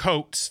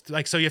 coats.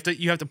 Like, so you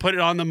have to put it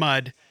on the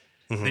mud,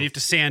 then you have to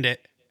sand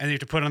it, and then you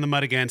have to put it on the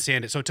mud again,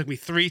 sand it. So it took me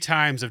 3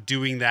 times of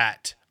doing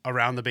that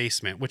around the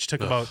basement, which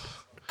took about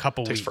a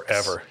couple weeks. Takes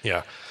forever.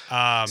 Yeah.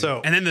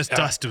 And then this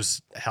dust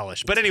was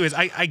hellish. But anyways,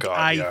 I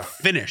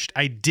finished.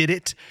 I did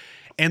it.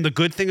 And the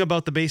good thing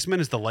about the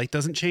basement is the light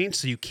doesn't change,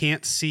 so you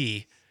can't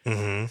see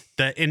the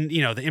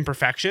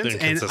imperfections.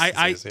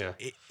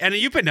 And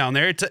you've been down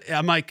there.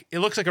 I'm like, it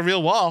looks like a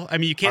real wall. I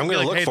mean, you can't. I'm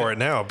gonna look for it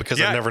now because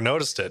I've never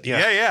noticed it.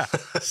 Yeah.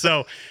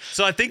 So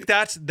I think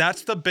that's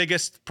the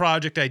biggest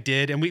project I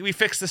did, and we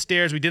fixed the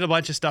stairs. We did a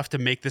bunch of stuff to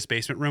make this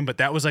basement room, but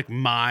that was like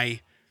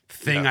my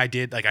thing. I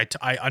did. Like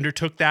I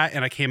undertook that,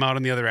 and I came out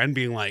on the other end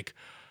being like,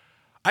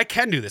 I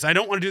can do this. I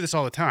don't want to do this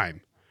all the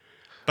time,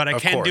 but I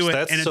can do it.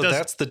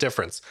 That's the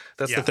difference.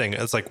 That's the thing.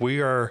 It's like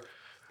we are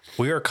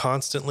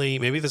constantly,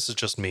 maybe this is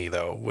just me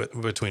though,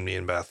 between me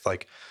and Beth,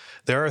 like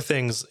there are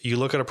things you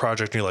look at a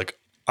project and you're like,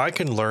 I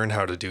can learn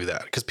how to do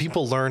that, because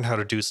people learn how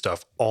to do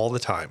stuff all the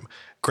time.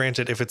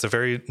 Granted, if it's a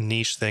very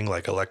niche thing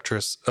like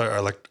electrical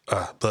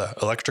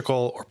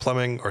or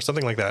plumbing or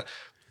something like that,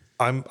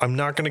 I'm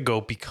not going to go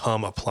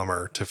become a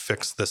plumber to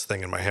fix this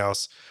thing in my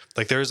house.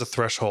 Like there is a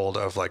threshold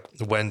of like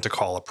when to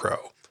call a pro.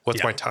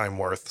 What's my time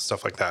worth?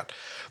 Stuff like that.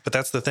 But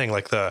that's the thing,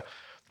 like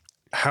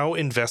how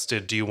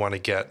invested do you want to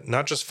get?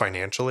 Not just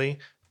financially,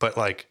 but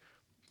like,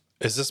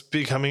 is this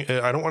becoming,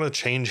 I don't want to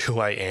change who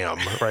I am,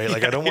 right?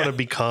 Like I don't want to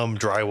become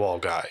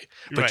drywall guy,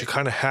 but you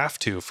kind of have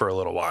to for a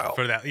little while.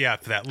 For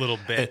that little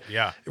bit.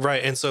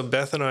 Right. And so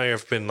Beth and I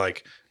have been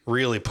like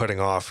really putting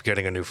off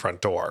getting a new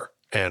front door,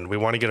 and we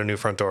want to get a new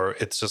front door.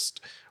 It's just,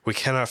 we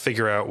cannot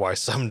figure out why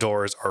some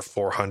doors are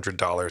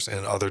 $400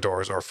 and other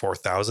doors are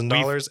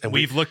 $4,000. And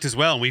we've looked as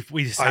well, and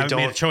we just haven't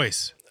made a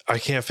choice. I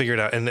can't figure it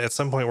out. And at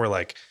some point we're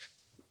like,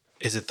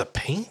 is it the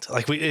paint?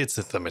 Like is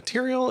it the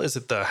material? Is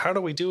it how do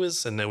we do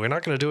this? And then we're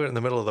not going to do it in the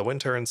middle of the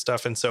winter and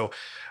stuff. And so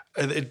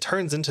it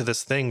turns into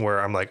this thing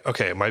where I'm like,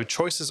 okay, my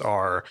choices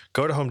are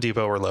go to Home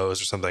Depot or Lowe's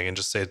or something and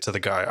just say to the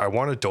guy, I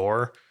want a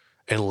door,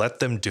 and let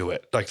them do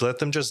it. Like let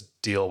them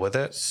just deal with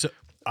it. So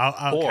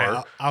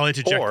I'll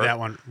interject that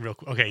one real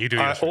quick. Okay, you do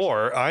yours first.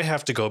 Or I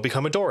have to go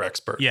become a door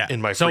expert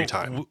in my free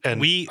time.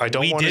 And I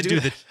don't want to do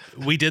that.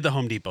 We did the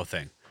Home Depot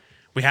thing.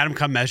 We had them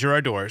come measure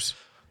our doors.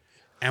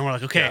 And we're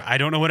like, okay, I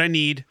don't know what I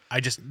need.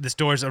 This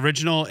door's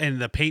original and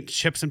the paint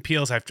chips and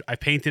peels. I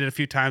painted it a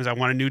few times. I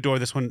want a new door.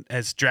 This one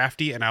is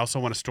drafty, and I also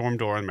want a storm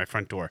door on my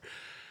front door.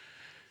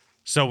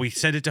 So we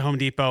sent it to Home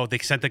Depot. They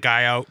sent the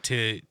guy out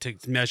to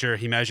measure.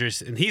 He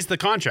measures, and he's the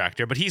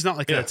contractor, but he's not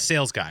like a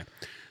sales guy.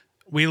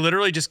 We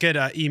literally just get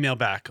an email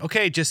back.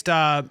 Okay, just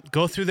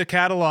go through the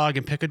catalog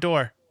and pick a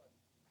door.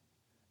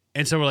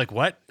 And so we're like,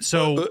 what?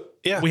 So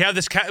we have we have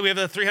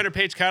a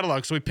 300-page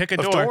catalog. So we pick a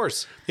door.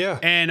 Doors. Yeah.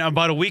 And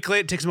about a week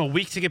later, it takes them a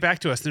week to get back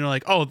to us. And they're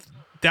like, oh,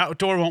 that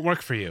door won't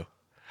work for you.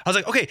 I was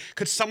like, okay,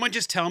 could someone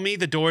just tell me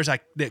the doors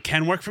that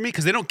can work for me?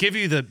 Because they don't give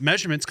you the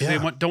measurements because they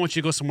don't want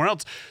you to go somewhere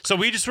else. So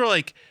we just were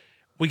like,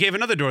 we gave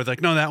another door.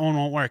 Like, no, that one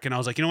won't work. And I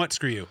was like, you know what?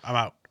 Screw you. I'm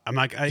out. I'm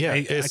like,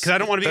 because I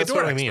don't want to be a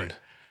door expert. Mean.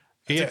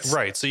 Yeah,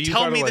 right. So you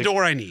tell me the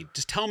door I need.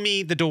 Just tell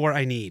me the door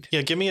I need.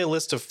 Yeah, give me a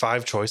list of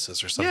 5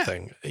 choices or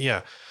something.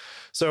 Yeah.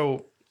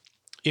 So,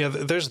 yeah,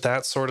 there's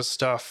that sort of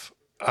stuff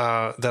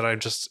that I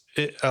just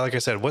like I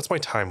said, what's my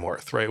time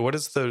worth, right? What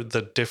is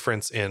the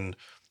difference in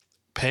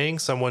paying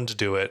someone to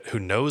do it who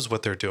knows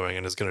what they're doing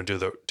and is going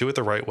to do it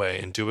the right way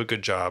and do a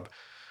good job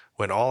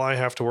when all I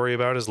have to worry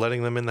about is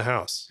letting them in the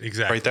house?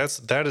 Exactly. Right?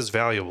 That is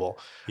valuable.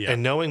 Yeah.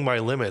 And knowing my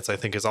limits, I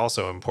think, is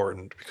also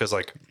important because,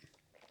 like,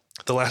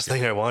 the last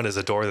thing I want is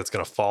a door that's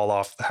going to fall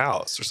off the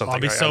house or something.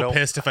 I'll be so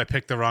pissed if I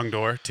pick the wrong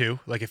door too.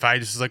 Like if I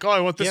just was like, oh, I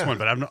want this one,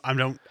 but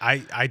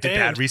I did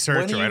bad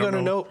research. When are you going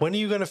to know? When are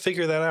you going to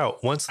figure that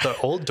out? Once the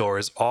old door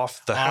is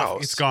off the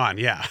house, it's gone.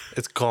 Yeah,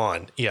 it's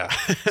gone. Yeah.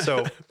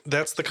 So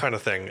that's the kind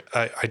of thing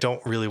I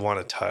don't really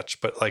want to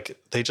touch, but like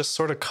they just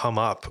sort of come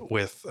up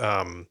with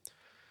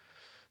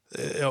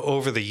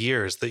over the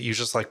years that you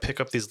just like pick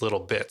up these little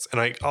bits,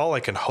 and all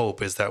I can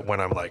hope is that when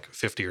I'm like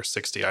 50 or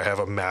 60, I have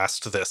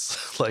amassed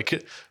this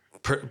like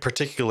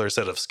particular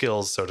set of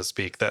skills, so to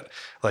speak, that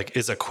like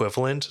is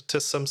equivalent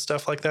to some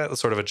stuff like that. It's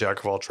sort of a jack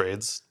of all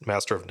trades,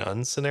 master of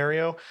none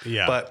scenario.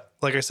 Yeah. But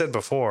like I said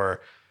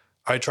before,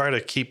 I try to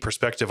keep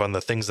perspective on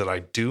the things that I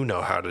do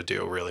know how to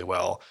do really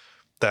well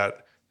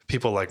that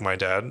people like my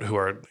dad, who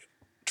are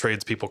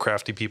tradespeople,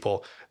 crafty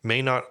people,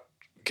 may not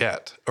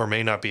get or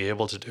may not be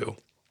able to do.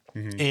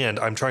 Mm-hmm. And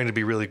I'm trying to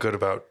be really good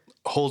about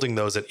holding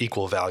those at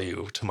equal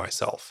value to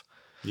myself.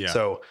 Yeah.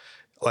 So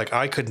like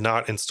I could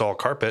not install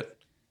carpet,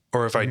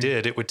 or if I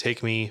did, it would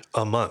take me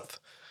a month.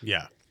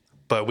 Yeah.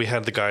 But we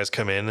had the guys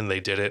come in and they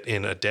did it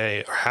in a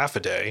day or half a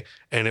day.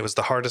 And it was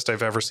the hardest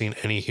I've ever seen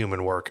any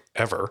human work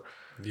ever.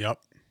 Yep.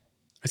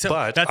 So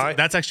but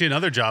that's actually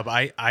another job.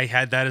 I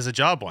had that as a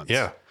job once.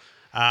 Yeah.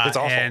 It's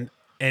awful. And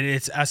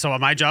it's so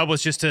my job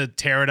was just to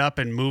tear it up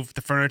and move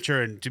the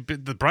furniture and do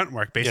the brunt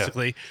work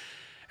basically.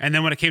 Yeah. And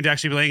then when it came to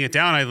actually laying it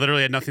down, I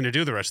literally had nothing to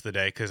do the rest of the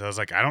day because I was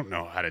like, I don't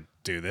know how to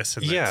do this.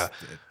 And yeah.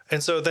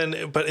 And so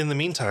then, but in the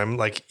meantime,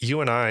 like you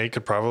and I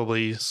could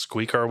probably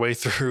squeak our way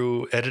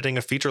through editing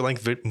a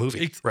feature-length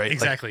movie, right?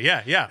 Exactly.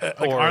 Like, yeah.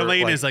 Like our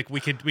lane is like we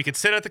could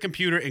sit at the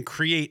computer and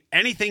create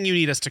anything you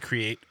need us to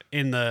create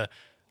in the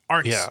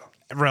arts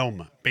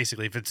realm,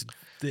 basically. If it's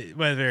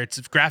whether it's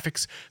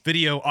graphics,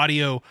 video,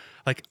 audio,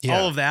 like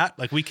all of that,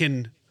 like we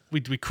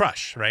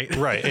crush, right?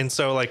 Right. And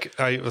so like,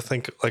 I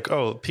think like,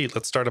 oh, Pete,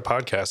 let's start a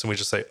podcast. And we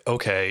just say,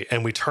 okay.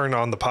 And we turn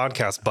on the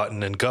podcast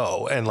button and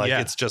go. And like,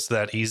 it's just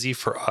that easy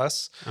for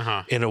us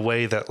in a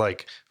way that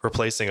like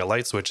replacing a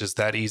light switch is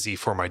that easy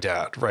for my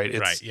dad. Right.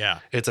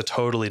 It's a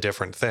totally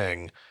different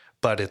thing,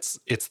 but it's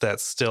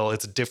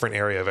a different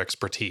area of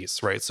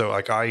expertise. Right. So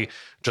like I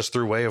just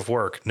through way of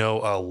work know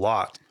a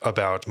lot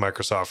about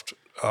Microsoft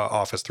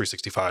Office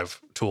 365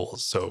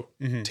 tools. So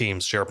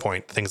Teams,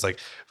 SharePoint, things like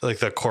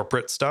the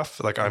corporate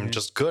stuff, like I'm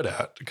just good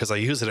at because I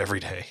use it every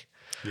day.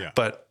 Yeah.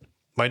 But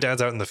my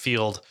dad's out in the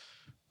field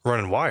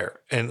running wire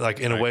and like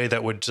in a way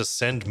that would just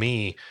send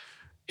me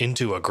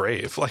into a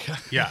grave. Like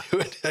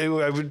I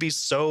would be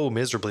so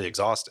miserably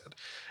exhausted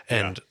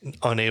and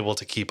unable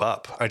to keep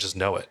up. I just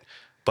know it.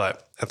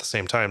 But at the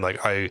same time,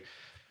 like I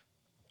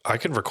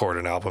could record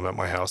an album at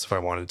my house if I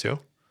wanted to.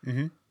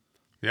 Mm-hmm.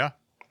 Yeah.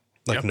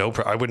 Like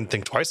I wouldn't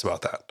think twice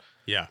about that.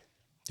 Yeah.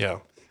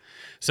 Yeah.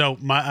 So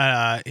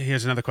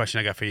here's another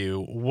question I got for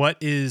you.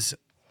 What's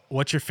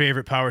your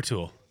favorite power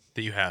tool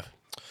that you have?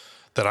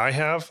 That I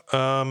have?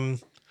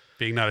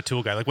 Being not a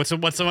tool guy. Like what's the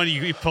one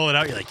you pull it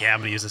out, you're like, yeah, I'm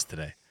gonna use this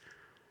today.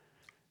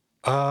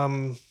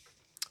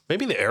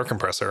 Maybe the air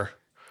compressor.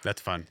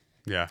 That's fun.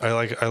 Yeah. I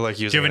like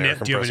using an air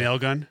compressor. Do you have a nail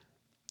gun?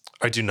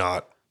 I do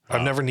not.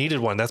 I've never needed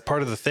one. That's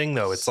part of the thing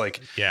though. It's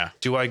like,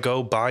 do I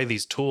go buy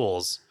these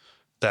tools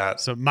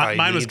that mine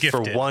I was need for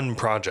gifted. one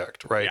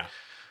project, right?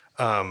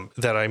 Yeah.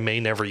 That I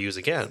may never use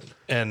again.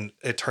 And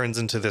it turns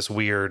into this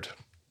weird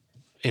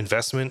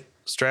investment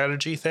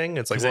strategy thing.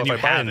 It's like, well, if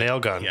I buy a nail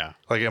gun,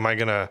 like, am I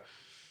going to,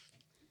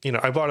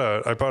 I bought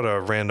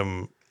a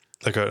random,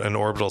 like an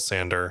orbital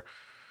sander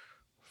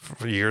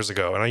years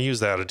ago, and I use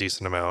that a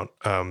decent amount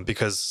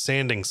because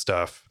sanding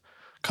stuff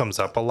comes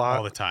up a lot.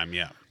 All the time,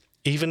 yeah.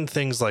 Even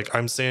things like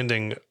I'm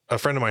sanding, a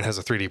friend of mine has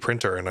a 3D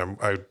printer and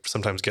I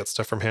sometimes get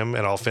stuff from him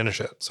and I'll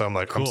finish it. So I'm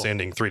like, I'm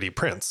sanding 3D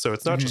prints. So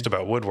it's not just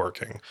about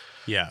woodworking.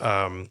 Yeah.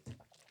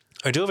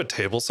 I do have a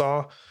table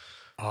saw.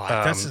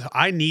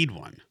 I need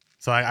one.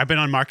 So I've been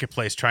on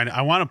Marketplace trying to,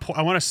 I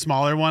want a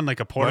smaller one, like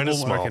a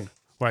portable one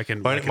where I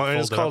can mine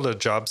is called a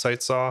job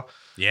site saw.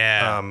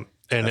 Yeah.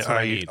 And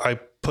I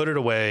put it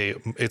away.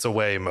 It's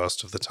away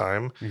most of the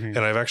time. And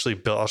I've actually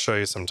built, I'll show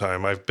you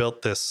sometime. I've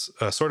built this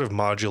sort of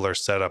modular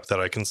setup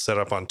that I can set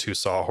up on 2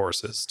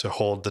 sawhorses to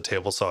hold the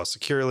table saw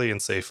securely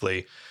and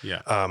safely.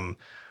 Yeah.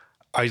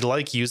 I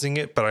like using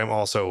it, but I'm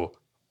also,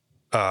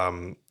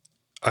 I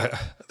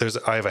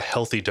have a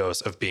healthy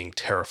dose of being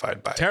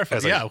terrified by it.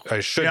 As I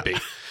should be.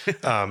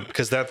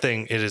 Because that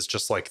thing, it is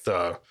just like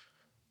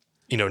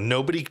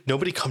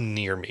nobody come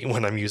near me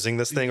when I'm using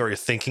this thing or you're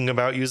thinking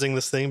about using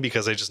this thing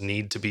because I just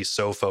need to be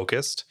so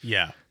focused.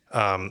 Yeah.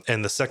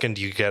 And the second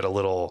you get a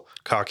little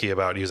cocky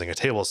about using a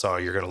table saw,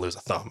 you're going to lose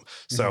a thumb.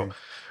 So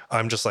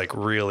I'm just like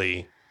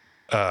really,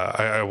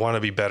 I want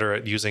to be better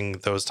at using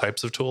those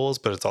types of tools,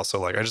 but it's also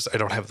like, I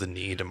don't have the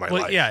need in my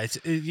life. Yeah,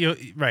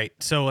 right.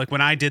 So like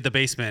when I did the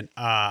basement,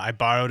 I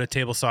borrowed a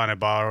table saw and I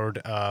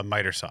borrowed a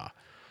miter saw.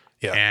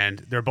 Yeah. And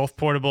they're both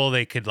portable.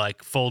 They could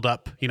like fold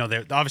up.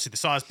 They're obviously the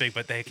saw is big,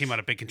 but they came out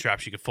of big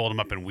contraption. You could fold them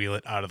up and wheel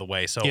it out of the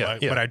way. So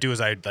what I do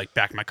is I'd like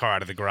back my car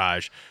out of the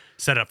garage,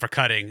 set it up for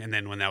cutting, and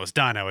then when that was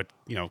done, I would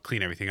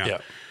clean everything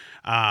up.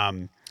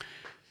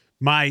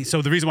 Yeah.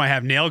 So the reason why I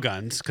have nail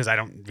guns, because I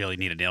don't really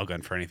need a nail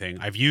gun for anything.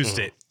 I've used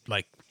it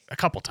like a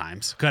couple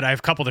times. I have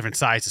a couple different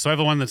sizes. So I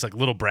have one that's like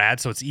little Brad,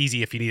 so it's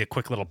easy if you need a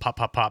quick little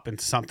pop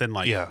into something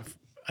like. Yeah.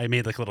 I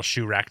made like a little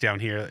shoe rack down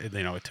here.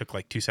 It took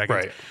like 2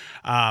 seconds.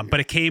 Right. But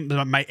it came.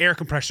 My air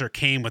compressor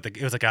came with it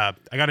was like I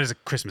got it as a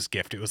Christmas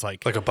gift. It was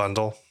like a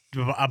bundle.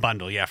 A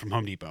bundle, yeah, from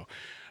Home Depot.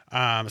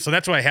 So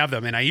that's why I have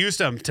them, and I used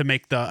them to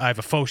make I have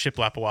a faux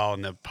shiplap a while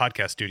in the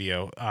podcast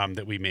studio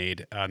that we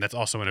made. That's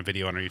also in a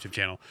video on our YouTube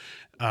channel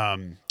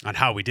on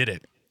how we did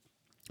it.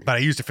 But I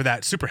used it for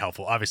that. Super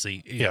helpful,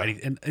 obviously. Yeah.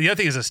 And the other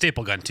thing is a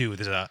staple gun too.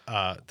 There's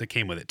that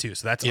came with it too.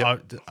 So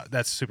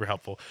that's super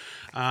helpful.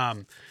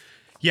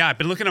 Yeah, I've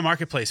been looking at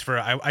Marketplace for,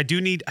 I do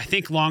need, I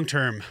think long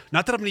term,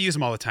 not that I'm going to use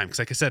them all the time, because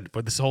like I said,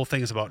 but this whole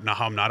thing is about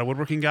how I'm not a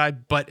woodworking guy,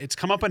 but it's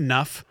come up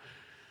enough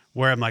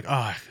where I'm like,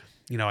 I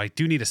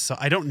do need a saw.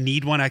 I don't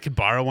need one. I could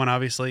borrow one,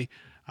 obviously,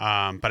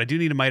 but I do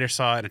need a miter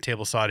saw and a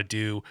table saw to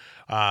do,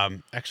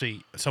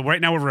 so right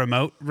now we're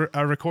remote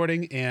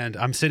recording, and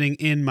I'm sitting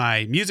in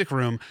my music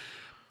room,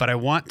 but I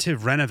want to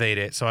renovate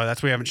it, so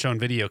that's why I haven't shown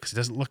video, because it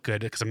doesn't look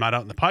good, because I'm not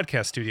out in the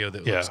podcast studio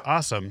that looks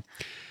awesome.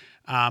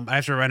 I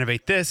have to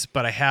renovate this,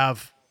 but I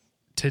have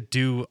to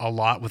do a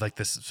lot with like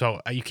this.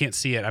 So you can't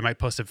see it. I might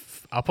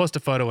I'll post a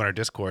photo in our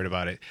Discord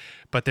about it,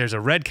 but there's a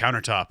red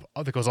countertop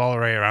that goes all the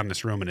way around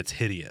this room, and it's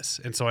hideous.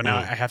 And so now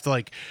I have to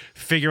like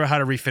figure out how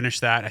to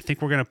refinish that. I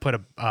think we're going to put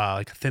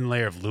a thin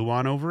layer of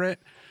Luan over it,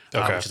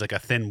 which is like a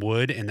thin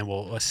wood, and then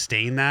we'll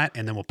stain that,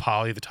 and then we'll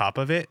poly the top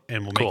of it,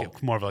 and we'll make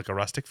it more of like a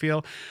rustic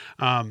feel.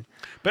 But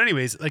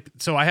anyways,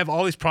 so I have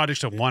all these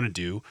projects I want to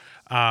do.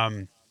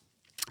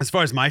 As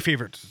far as my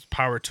favorite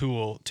power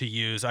tool to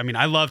use, I mean,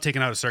 I love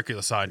taking out a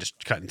circular saw and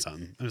just cutting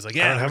something. I was like,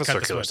 I don't have a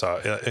circular saw.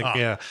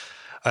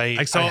 I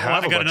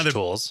have a bunch of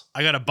tools.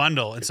 I got a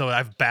bundle, and so I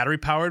have battery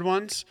powered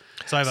ones.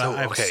 So I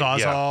have a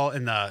Sawzall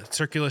and the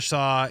circular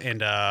saw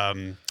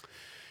and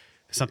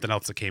something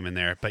else that came in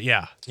there. But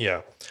yeah.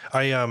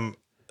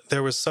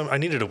 There was I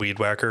needed a weed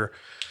whacker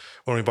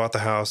when we bought the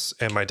house,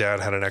 and my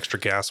dad had an extra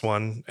gas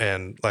one,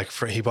 and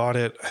he bought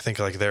it. I think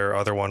like their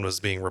other one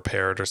was being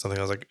repaired or something.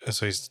 I was like,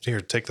 so he's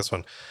here, take this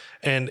one.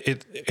 And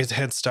it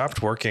had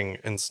stopped working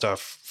and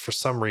stuff for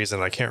some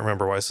reason. I can't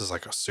remember why. This is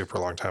like a super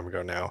long time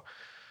ago now.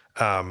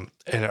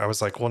 And I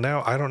was like, well,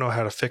 now I don't know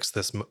how to fix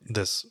this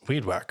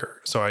weed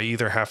whacker. So I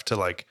either have to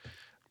like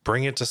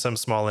bring it to some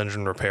small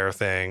engine repair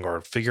thing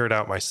or figure it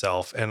out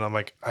myself. And I'm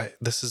like,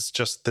 this is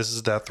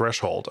that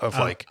threshold of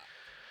like,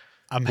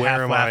 I'm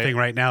half laughing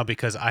right now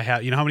because I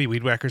have, how many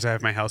weed whackers I have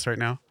in my house right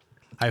now?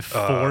 I have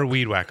 4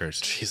 weed whackers.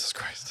 Jesus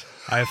Christ.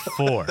 I have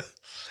 4.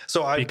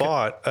 So I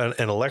bought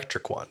an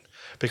electric one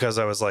because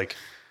I was like,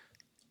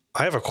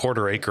 I have a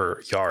 1/4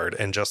 acre yard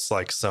and just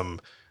like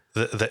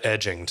the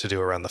edging to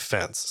do around the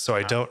fence. So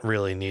I don't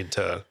really need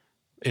to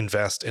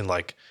invest in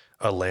like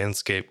a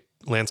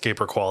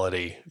landscaper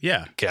quality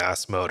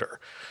gas motor.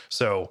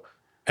 So,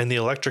 and the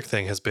electric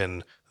thing has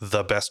been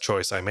the best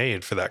choice I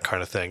made for that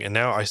kind of thing. And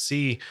now I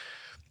see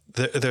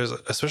there's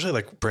especially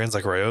like brands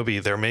like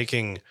Ryobi, they're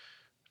making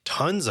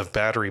tons of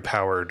battery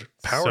powered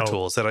power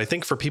tools that I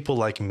think for people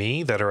like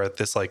me that are at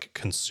this like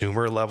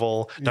consumer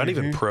level, not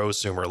even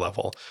prosumer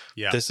level.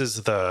 Yeah.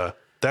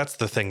 That's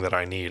the thing that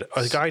I need.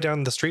 A guy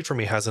down the street from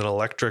me has an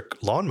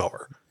electric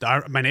lawnmower.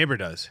 My neighbor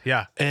does.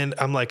 Yeah. And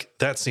I'm like,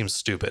 that seems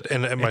stupid.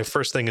 And my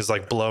first thing is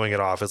like blowing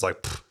it off is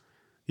like, pfft.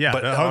 Yeah.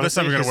 But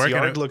honestly, the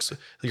yard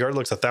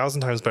looks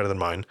 1,000 times better than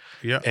mine.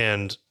 Yeah.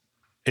 And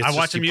I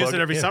watch him use it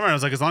every summer. I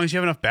was like, as long as you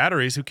have enough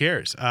batteries, who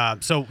cares?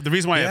 So the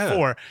reason why I have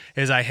 4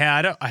 is I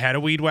had a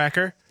weed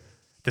whacker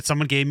that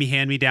someone gave me,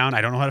 hand me down.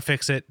 I don't know how to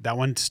fix it. That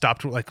one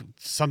stopped, like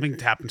something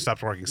happened,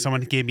 stopped working.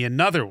 Someone gave me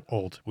another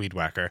old weed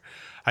whacker.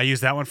 I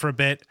used that one for a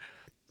bit.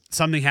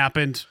 Something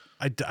happened.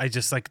 I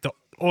just like the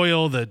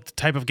oil, the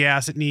type of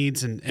gas it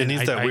needs. And it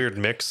needs that weird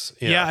mix.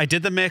 Yeah, I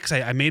did the mix.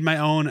 I made my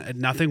own. And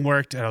nothing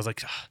worked. And I was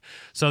like, ugh.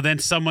 So then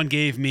someone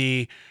gave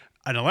me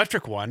an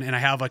electric one, and I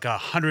have like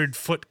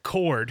 100-foot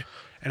cord.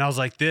 And I was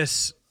like,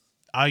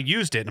 I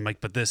used it. And I'm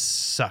like, but this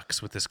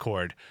sucks with this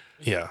cord.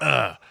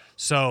 Yeah.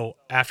 So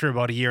after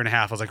about a year and a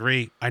half, I was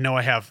like, I know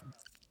I have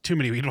too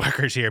many weed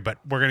whackers here, but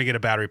we're going to get a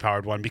battery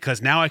powered one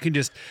because now I can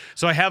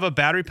so I have a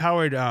battery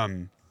powered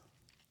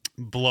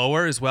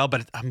blower as well,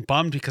 but I'm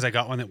bummed because I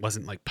got one that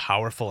wasn't like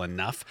powerful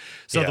enough.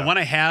 So the Yeah. one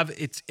I have,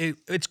 it's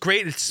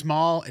great. It's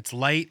small, it's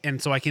light,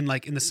 and so I can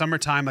like in the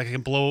summertime, like I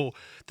can blow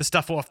the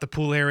stuff off the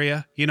pool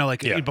area. You know,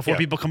 like Yeah, before yeah.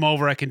 people come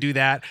over, I can do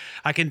that.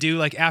 I can do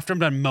like after I'm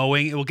done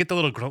mowing, it will get the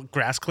little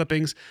grass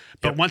clippings.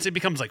 But Yep. once it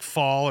becomes like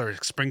fall or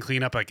spring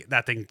cleanup, like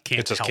that thing can't.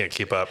 It just help. can't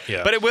keep up.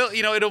 Yeah. But it will,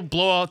 it'll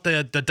blow out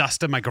the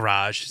dust in my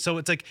garage. So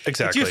it's like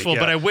Exactly, it's useful. yeah.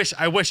 But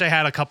I wish I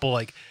had a couple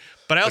like.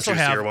 But I also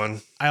juicier have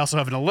one. I also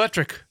have an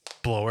electric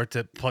blower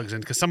that plugs in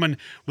because someone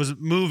was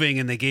moving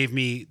and they gave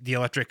me the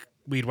electric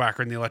weed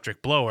whacker and the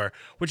electric blower,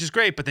 which is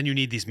great. But then you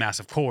need these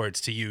massive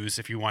cords to use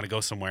if you want to go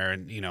somewhere,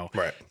 and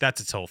Right.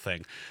 that's its whole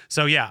thing.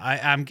 So yeah,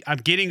 I'm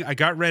getting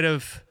rid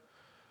of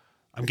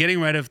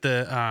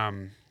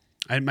the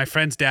my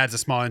friend's dad's a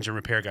small engine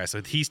repair guy,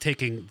 so he's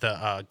taking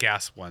the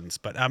gas ones.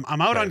 But I'm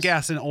out on Nice.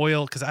 gas and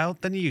oil because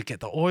then you get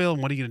the oil,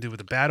 and what are you gonna do with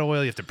the bad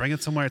oil? You have to bring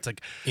it somewhere. It's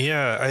like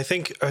Yeah, I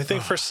think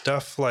for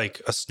stuff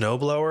like a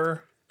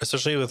snowblower,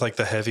 especially with like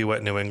the heavy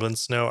wet New England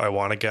snow, I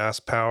want a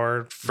gas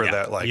power for yeah,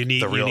 that, like you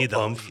need the real the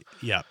oomph.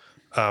 yeah.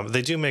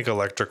 They do make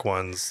electric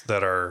ones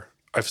that are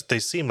they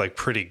seem like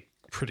pretty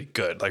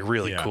good, like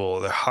really Yeah. cool.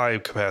 They're high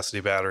capacity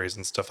batteries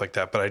and stuff like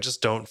that, but I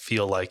just don't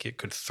feel like it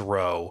could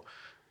throw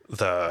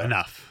the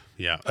Enough.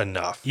 Yeah.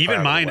 enough. Even out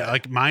of the mine, way.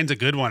 like mine's a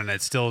good one, and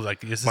it's still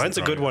like this. Mine's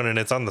a isn't good throwing one, and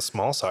it's on the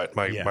small side.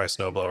 My Yeah. my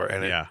snowblower,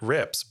 and Yeah. it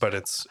rips,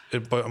 but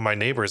but my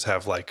neighbors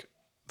have like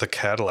the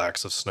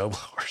Cadillacs of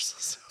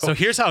snowblowers. So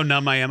here's how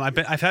numb I am.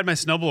 I've had my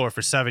snowblower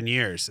for 7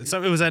 years, and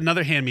so it was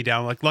another hand me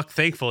down. Like,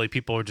 thankfully,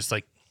 people were just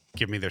like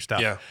give me their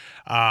stuff. Yeah.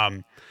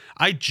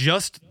 I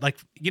just like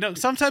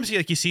sometimes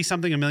you see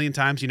something a million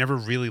times, you never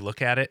really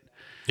look at it.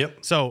 Yep.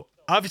 So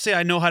obviously,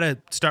 I know how to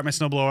start my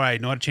snowblower. I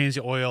know how to change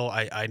the oil.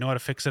 I know how to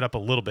fix it up a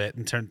little bit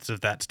in terms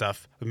of that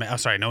stuff.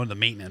 I know the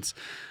maintenance.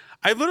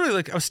 I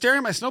literally I was staring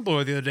at my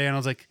snowblower the other day, and I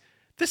was like,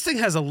 this thing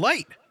has a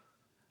light.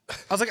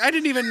 I was like, I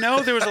didn't even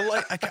know there was a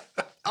light.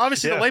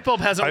 Obviously, the light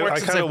bulb hasn't worked I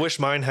since kind of wish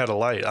mine had a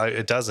light.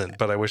 It doesn't,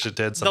 but I wish it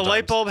did. the Sometimes.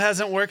 light bulb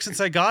hasn't worked since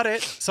I got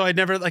it. So I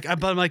never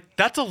but I'm like,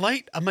 that's a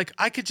light. I'm like,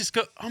 I could just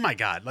go, oh my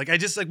God. Like, I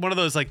just one of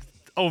those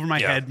over my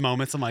Yeah. head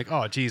moments. I'm like,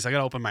 oh geez, I got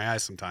to open my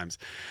eyes sometimes.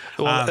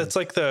 Well, it's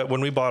like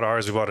when we bought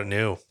ours, we bought it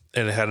new,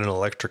 and it had an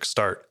electric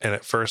start. And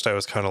at first, I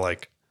was kind of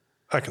like,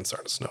 I can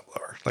start a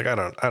snowblower. Like I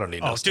don't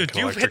need. Oh, no dude, stinking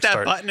you electric hit that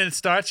start. button and it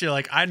starts. You're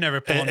like, I never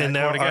pull on that and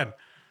now cord again.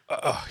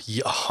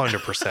 Yeah,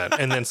 100%.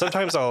 And then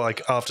sometimes I'll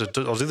have to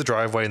I'll do the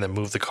driveway and then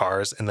move the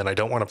cars, and then I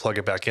don't want to plug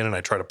it back in, and I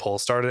try to pull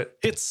start it.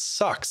 It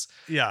sucks.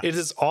 Yeah. It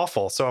is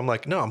awful. So I'm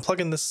like, no, I'm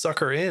plugging this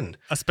sucker in.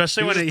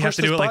 Especially You when just you have push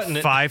to do this it like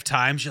button, 5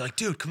 times. You're like,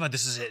 dude, come on,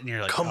 this is it. And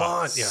you're like, Come oh,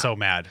 on. Yeah. so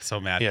mad.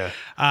 Yeah.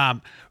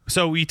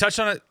 So we touched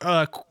on it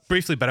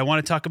briefly, but I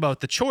want to talk about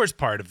the chores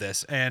part of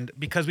this. And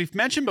because we've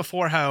mentioned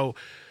before how,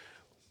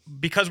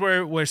 because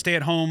we're stay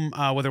at home,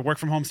 whether work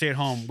from home, stay at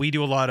home, we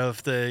do a lot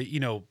of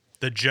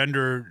the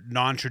gender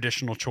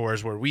non-traditional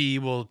chores where we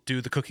will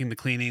do the cooking, the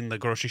cleaning, the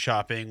grocery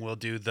shopping, we'll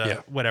do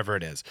the whatever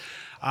it is.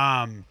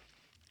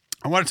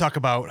 I want to talk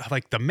about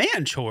like the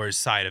man chores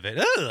side of it.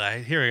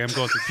 Ugh, here I am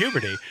going through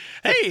puberty.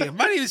 Hey,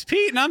 my name is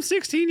Pete and I'm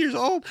 16 years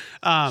old.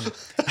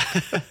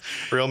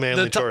 Real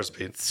manly chores,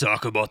 Pete.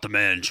 Talk about the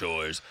man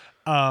chores.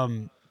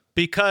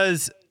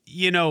 Because,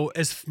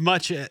 as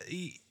much,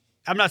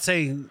 I'm not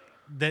saying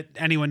that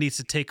anyone needs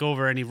to take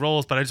over any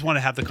roles, but I just want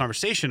to have the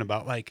conversation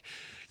about like,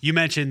 you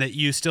mentioned that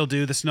you still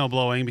do the snow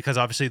blowing because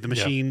obviously the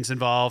machine's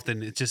involved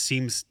and it just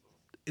seems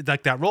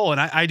like that role. And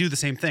I do the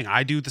same thing.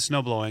 I do the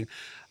snow blowing.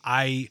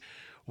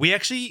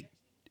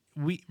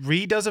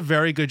 Reed does a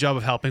very good job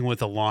of helping with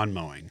the lawn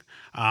mowing.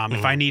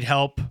 If I need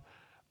help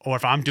or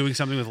if I'm doing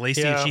something with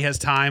Lacey and she has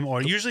time,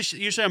 or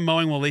usually I'm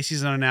mowing while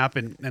Lacey's on a nap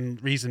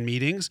and Reed's in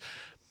meetings.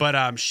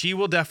 But she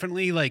will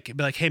definitely be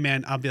like, hey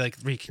man, I'll be like,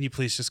 Reed, can you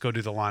please just go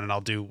do the lawn and I'll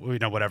do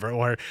whatever.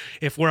 Or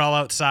if we're all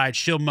outside,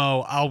 she'll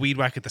mow, I'll weed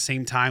whack at the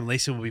same time.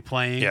 Lacey will be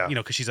playing,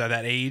 because she's at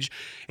that age.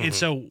 And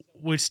so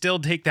we still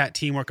take that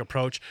teamwork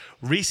approach.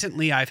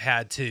 Recently, I've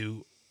had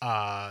to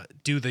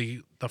do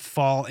the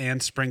fall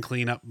and spring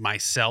cleanup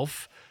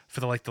myself for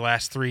the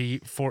last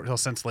 4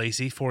 since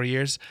Lacey, 4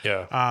 years.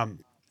 Yeah.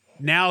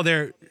 Now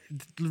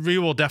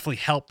Rhea will definitely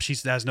help. She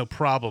has no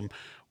problem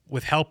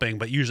with helping,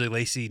 but usually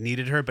Lacey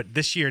needed her. But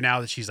this year, now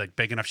that she's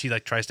big enough, she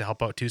tries to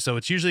help out too. So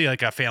it's usually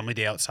like a family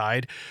day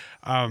outside.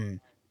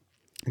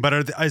 But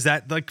is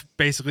that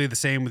basically the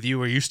same with you,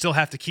 where you still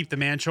have to keep the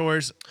man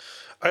chores?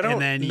 I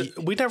don't. And then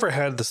we never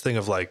had this thing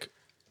of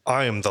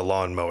I am the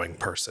lawn mowing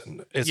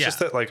person. It's just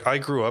that I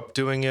grew up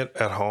doing it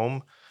at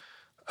home,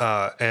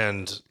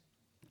 and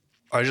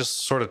I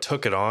just sort of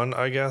took it on,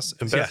 I guess.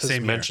 And Beth has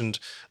mentioned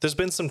there's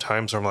been some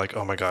times where I'm like,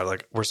 oh my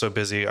God, we're so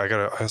busy. I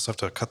also have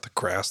to cut the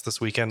grass this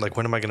weekend.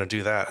 When am I going to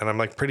do that? And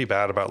I'm pretty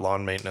bad about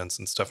lawn maintenance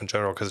and stuff in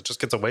general, because it just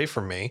gets away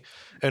from me.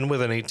 And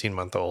with an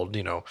 18-month-old,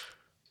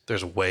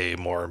 there's way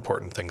more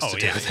important things to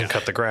do than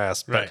cut the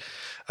grass. But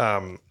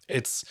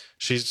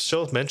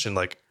she'll mention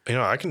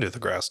I can do the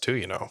grass too,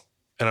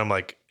 And I'm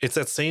like, it's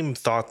that same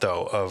thought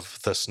though of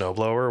the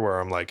snowblower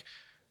where I'm like,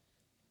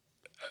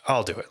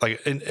 I'll do it.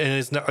 Like, and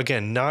it's not,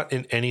 again, not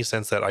in any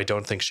sense that I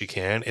don't think she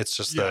can. It's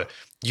just that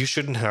you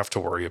shouldn't have to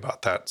worry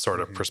about that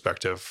sort of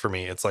perspective for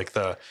me. It's like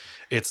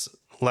it's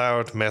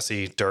loud,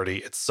 messy, dirty.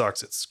 It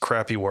sucks. It's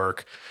crappy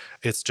work.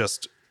 It's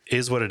just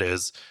is what it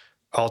is.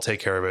 I'll take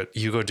care of it.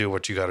 You go do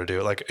what you got to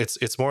do. Like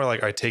it's more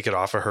like I take it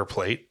off of her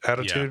plate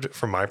attitude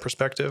from my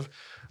perspective.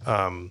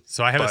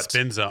 So I have a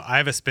spin zone. I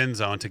have a spin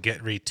zone to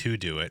get Ree to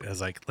do it. I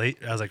was like,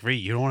 Ree,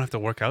 you don't have to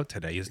work out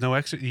today. There's no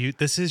extra.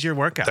 This is your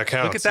workout. That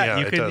counts. Look at that. Yeah,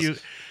 You it can,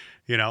 does.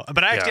 you know.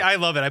 But I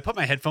love it. I put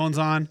my headphones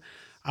on,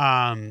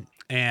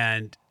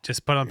 and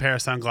just put on a pair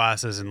of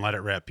sunglasses and let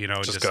it rip. You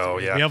know, just go.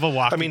 Yeah. We have a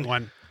walking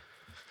one.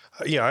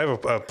 Yeah, I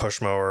have a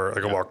push mower,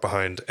 like a walk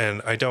behind,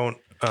 and I don't.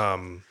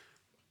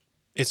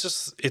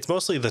 It's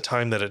mostly the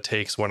time that it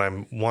takes when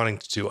I'm wanting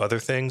to do other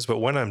things, but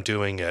when I'm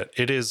doing it,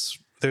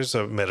 there's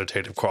a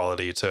meditative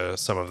quality to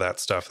some of that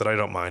stuff that I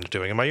don't mind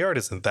doing. And my yard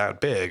isn't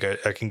that big.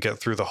 I can get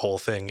through the whole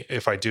thing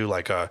if I do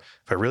if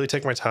I really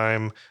take my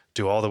time,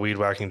 do all the weed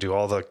whacking, do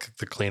all the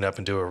cleanup,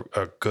 and do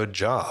a good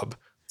job.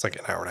 It's like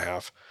an hour and a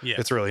half. Yeah.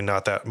 It's really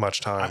not that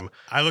much time.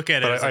 I look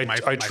at it as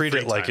like I treat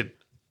it like time.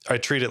 I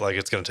treat it like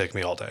it's going to take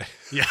me all day.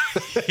 Yeah.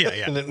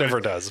 And it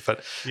never does.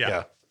 But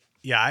yeah.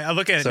 Yeah, I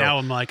look at it now.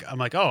 I'm like,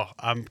 oh,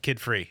 I'm kid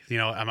free. You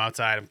know, I'm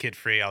outside. I'm kid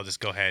free. I'll just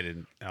go ahead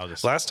and I'll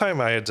just. Last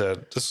time I had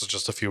to. This was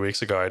just a few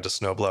weeks ago. I had to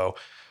snow blow,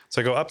 so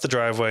I go up the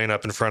driveway and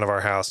up in front of our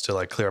house to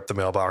like clear up the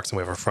mailbox, and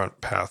we have a front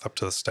path up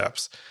to the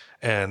steps.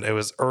 And it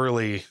was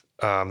early.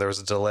 There was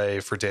a delay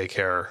for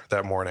daycare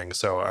that morning,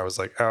 so I was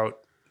like out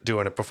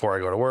doing it before I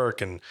go to work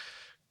and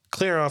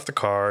clearing off the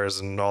cars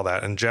and all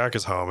that. And Jack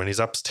is home and he's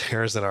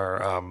upstairs in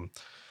our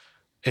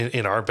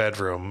in our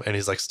bedroom, and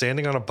he's like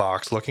standing on a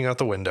box looking out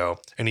the window,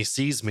 and he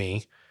sees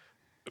me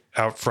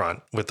out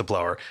front with the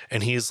blower,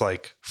 and he's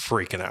like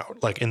freaking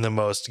out, like in the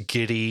most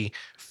giddy,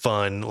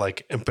 fun,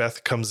 like, and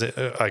Beth comes in,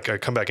 like I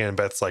come back in and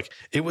Beth's like,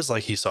 it was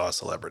like he saw a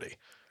celebrity.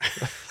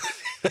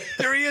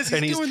 There he is.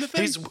 He's doing the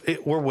thing.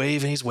 We're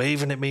waving. He's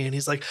waving at me, and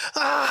he's like,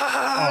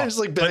 he's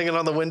like banging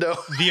on the window.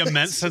 The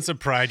immense sense of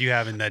pride you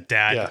have in that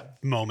dad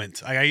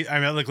moment.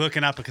 I'm like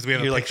looking up because we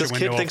have a picture this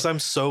window. Kid thinks I'm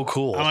so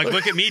cool. I'm like,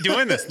 look at me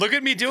doing this. Look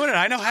at me doing it.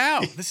 I know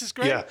how. This is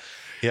great.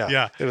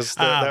 Yeah. It was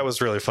that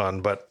was really fun.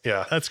 But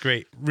yeah, that's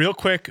great. Real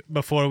quick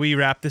before we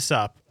wrap this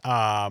up,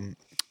 I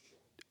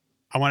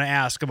want to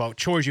ask about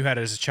chores you had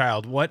as a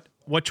child. What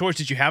chores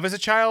did you have as a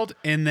child,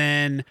 and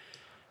then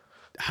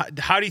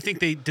how do you think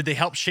did they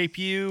help shape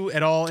you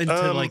at all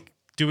into like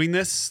doing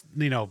this?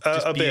 You know,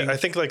 just a bit. I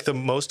think like the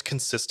most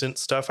consistent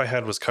stuff I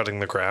had was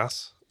cutting the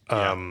grass,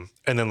 and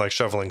then like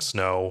shoveling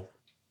snow.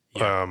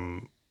 Yeah.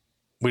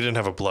 We didn't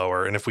have a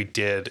blower, and if we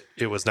did,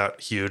 it was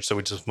not huge, so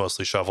we just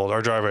mostly shoveled.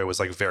 Our driveway was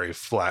like very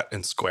flat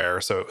and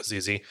square, so it was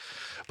easy.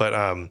 But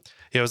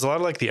it was a lot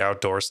of like the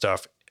outdoor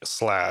stuff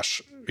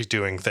 /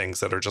 doing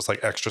things that are just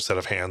like extra set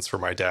of hands for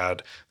my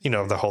dad. You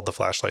know, the hold the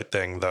flashlight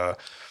thing,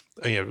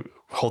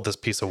 hold this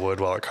piece of wood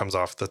while it comes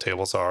off the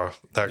table saw,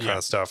 that kind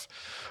of stuff.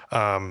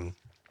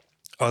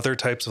 Other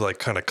types of like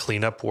kind of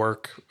cleanup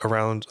work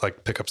around,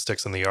 like pick up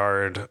sticks in the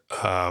yard,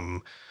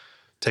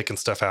 taking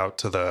stuff out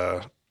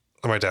to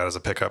my dad has a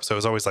pickup. So it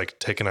was always like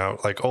taking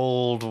out like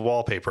old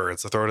wallpaper and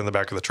throw it in the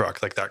back of the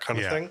truck, like that kind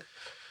of thing.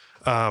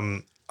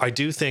 I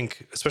do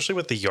think, especially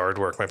with the yard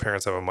work, my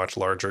parents have a much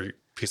larger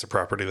piece of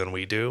property than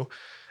we do.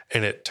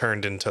 And it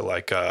turned into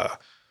like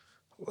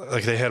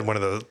they had one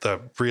of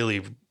the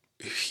really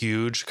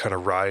huge kind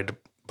of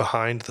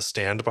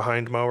stand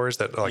behind mowers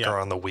that are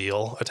on the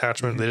wheel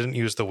attachment. They didn't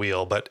use the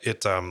wheel, but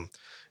it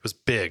was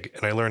big,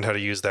 and I learned how to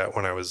use that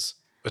when I was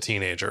a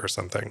teenager or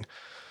something.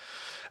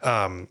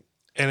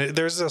 And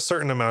there's a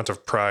certain amount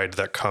of pride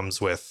that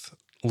comes with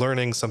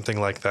learning something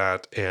like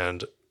that,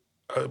 and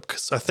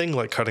a thing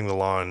like cutting the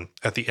lawn.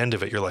 At the end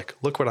of it, you're like,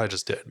 look what I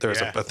just did.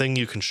 There's a thing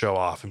you can show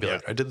off and be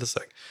like, I did this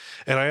thing.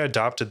 And I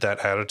adopted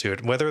that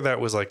attitude. Whether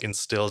that was like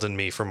instilled in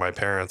me from my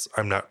parents,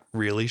 I'm not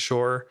really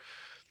sure.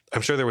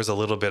 I'm sure there was a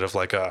little bit of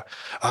like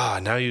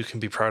now you can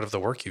be proud of the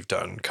work you've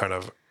done kind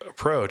of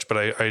approach, but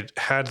I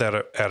had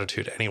that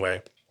attitude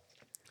anyway.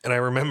 And I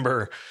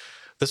remember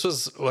this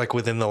was like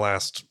within the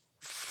last,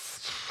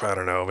 I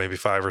don't know, maybe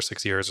 5 or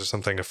 6 years or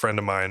something. A friend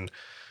of mine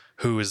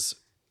who is,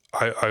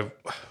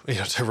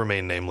 to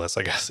remain nameless,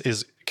 I guess,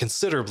 is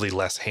considerably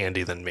less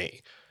handy than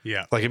me.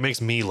 Yeah. Like it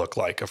makes me look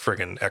like a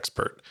friggin'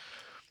 expert.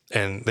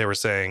 And they were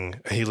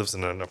saying he lives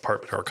in an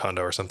apartment or a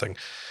condo or something. And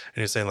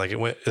he was saying like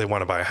they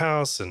want to buy a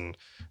house, and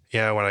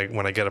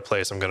when I get a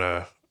place, we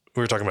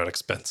were talking about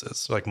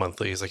expenses, like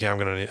monthly. He's like, I'm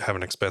going to have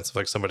an expense of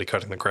like somebody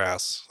cutting the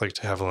grass, like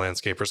to have the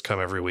landscapers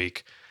come every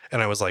week.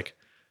 And I was like,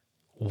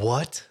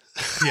 what?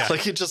 Yeah.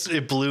 Like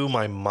it blew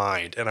my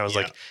mind. And I was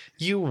like,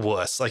 you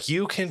wuss, like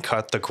you can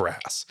cut the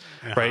grass.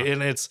 Right.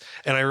 And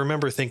I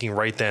remember thinking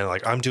right then,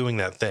 like I'm doing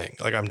that thing.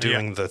 Like I'm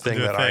doing the thing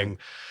that I'm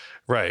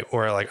right.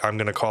 Or like I'm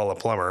going to call a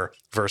plumber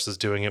versus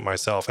doing it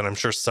myself. And I'm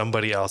sure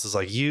somebody else is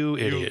like, you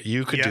idiot,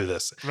 you could do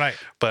this. Right.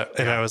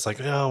 And I was like,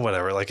 oh,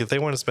 whatever. Like if they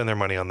want to spend their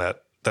money on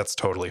that, that's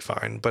totally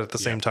fine. But at the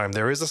same time,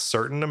 there is a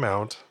certain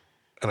amount,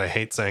 and I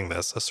hate saying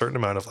this, a certain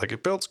amount of like,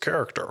 it builds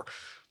character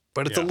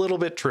but it's a little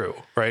bit true,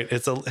 right?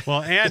 It's a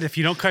Well, and if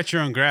you don't cut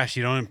your own grass,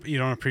 you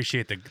don't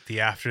appreciate the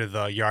after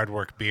the yard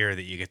work beer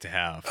that you get to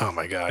have. Oh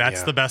my God,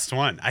 that's yeah. the best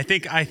one. I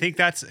think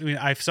that's. I mean,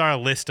 I saw a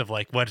list of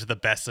like what's the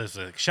best is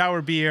like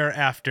shower beer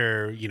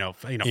after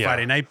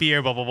Friday night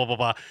beer, blah blah blah blah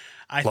blah.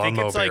 I think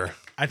it's beer. like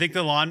I think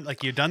the lawn,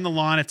 like you've done the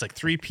lawn, it's like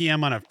 3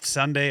 p.m. on a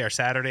Sunday or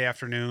Saturday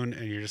afternoon,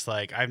 and you're just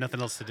like, I have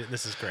nothing else to do.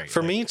 This is great.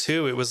 For me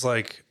too, it was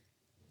like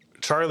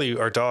Charlie,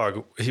 our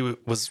dog, he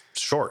was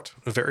short,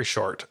 very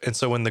short. And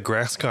so when the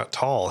grass got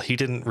tall, he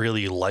didn't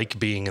really like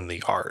being in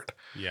the yard.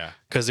 Yeah.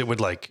 Because it would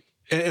like,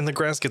 and the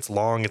grass gets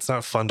long. It's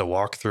not fun to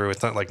walk through.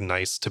 It's not like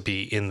nice to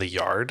be in the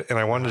yard. And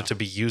I wanted to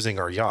be using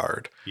our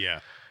yard. Yeah.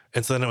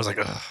 And so then it was like,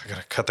 I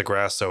got to cut the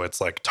grass so it's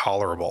like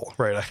tolerable,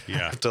 right? I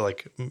have to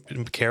like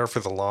care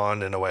for the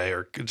lawn in a way,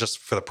 or just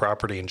for the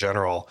property in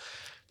general,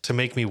 to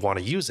make me want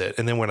to use it.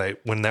 And then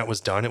when that was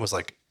done, it was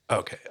like,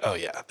 okay, oh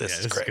yeah, this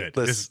is great. Good.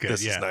 This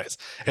is nice.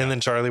 And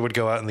then Charlie would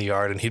go out in the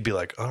yard and he'd be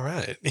like, all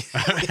right.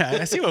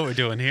 I see what we're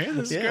doing here.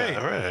 This is great.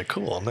 All right,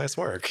 cool. Nice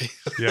work.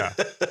 Yeah.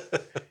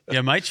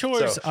 Yeah, my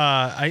chores,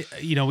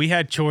 we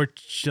had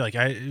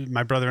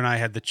my brother and I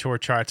had the chore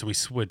charts, and we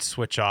would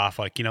switch off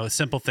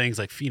simple things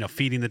like,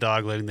 feeding the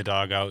dog, letting the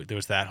dog out. There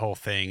was that whole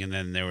thing. And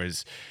then there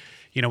was,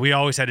 we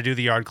always had to do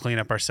the yard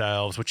cleanup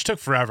ourselves, which took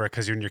forever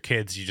because you're in your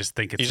kids. You just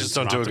think it's you just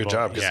don't do a good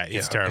job. Yeah,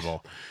 it's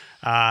terrible.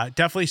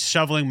 Definitely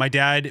shoveling. My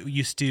dad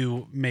used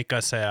to make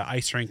us an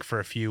ice rink for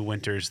a few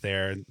winters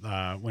there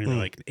when we were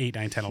like 8,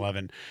 9, 10,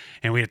 11.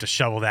 And we had to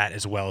shovel that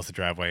as well as the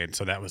driveway. And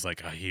so that was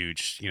like a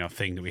huge,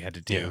 thing that we had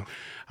to do.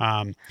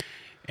 Yeah.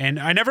 And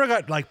I never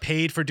got like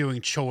paid for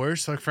doing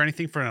chores, like for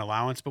anything for an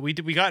allowance, but we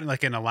got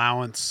like an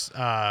allowance.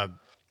 I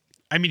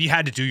mean, you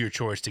had to do your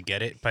chores to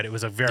get it, but it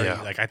was a very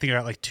I think I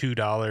got like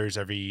 $2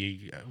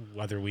 every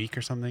other week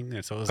or something.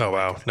 And so it was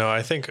wow. No,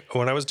 I think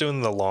when I was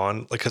doing the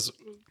lawn, because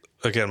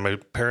again, my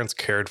parents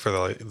cared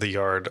for the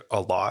yard a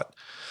lot.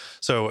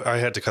 So I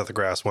had to cut the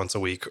grass once a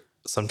week,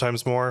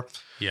 sometimes more.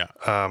 Yeah.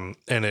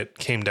 And it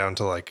came down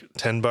to like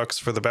 $10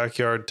 for the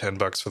backyard,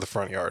 $10 for the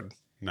front yard.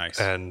 Nice.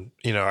 And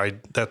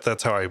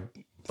that's how I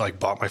like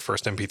bought my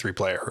first MP3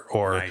 player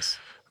or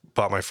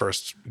bought my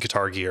first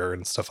guitar gear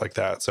and stuff like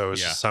that. So it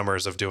was just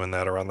summers of doing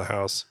that around the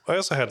house. I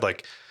also had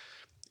like,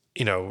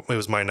 it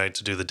was my night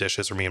to do the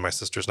dishes, or me and my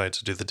sister's night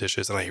to do the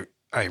dishes. And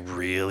I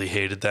really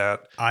hated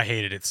that. I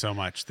hated it so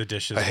much. The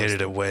dishes. I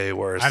hated it way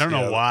worse. I don't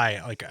know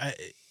why. Like,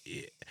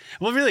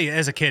 well, really,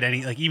 as a kid,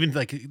 even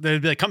like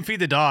they'd be like, "Come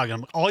feed the dog,"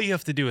 and all you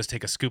have to do is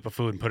take a scoop of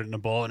food and put it in a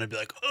bowl, and I'd be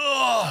like,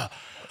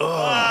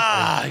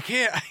 I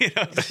can't.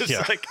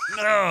 Just like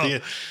no.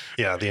 The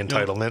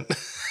entitlement.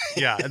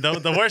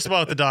 The worst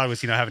about the dog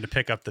was having to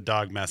pick up the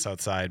dog mess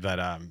outside, but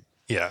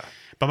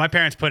But my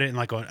parents put it in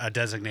like a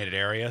designated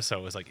area,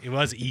 so it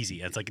was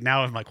easy. It's like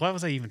now I'm like, what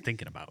was I even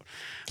thinking about?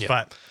 Yeah.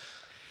 But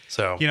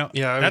so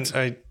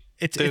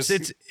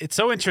it's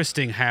so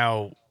interesting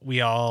how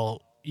we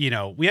all we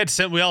all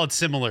had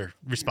similar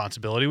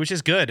responsibility, which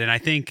is good, and I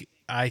think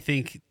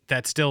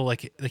that's still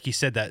like you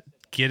said, that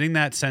getting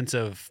that sense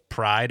of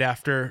pride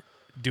after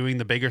doing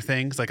the bigger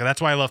things, like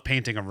that's why I love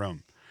painting a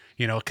room,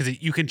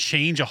 because you can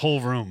change a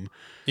whole room.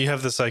 You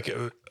have this like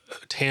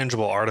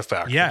tangible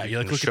artifact. Yeah, that you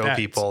can look show at that.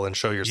 people and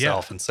show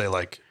yourself and say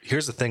like,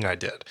 here's the thing I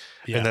did,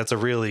 and that's a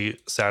really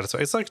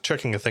satisfying. It's like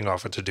checking a thing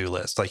off a to-do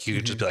list. Like you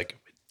could just be like,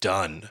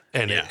 done,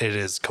 and it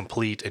is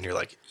complete, and you're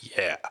like,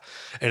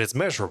 and it's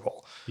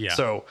measurable.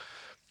 So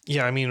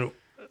I mean,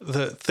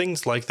 the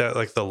things like that,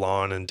 like the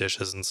lawn and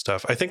dishes and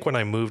stuff, I think when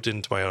I moved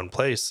into my own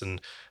place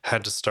and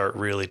had to start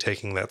really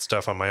taking that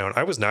stuff on my own,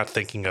 I was not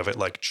thinking of it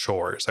like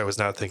chores. I was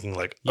not thinking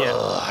like,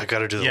 I got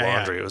to do the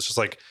laundry. It was just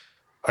like,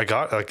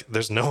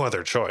 there's no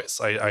other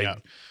choice.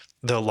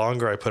 The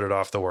longer I put it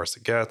off, the worse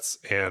it gets.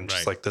 And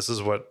just like, this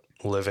is what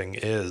living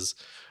is.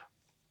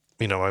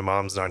 My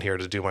mom's not here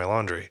to do my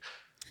laundry,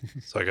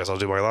 so I guess I'll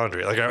do my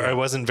laundry. Like I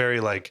wasn't very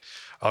like,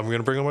 I'm going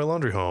to bring all my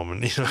laundry home.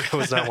 And, I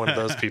was not one of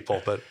those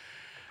people, but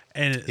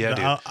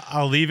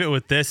I'll leave it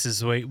with this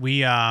is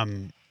we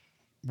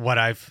what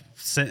I've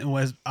sent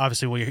was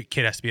obviously when your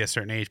kid has to be a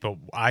certain age, but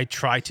I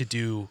try to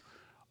do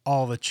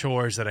all the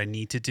chores that I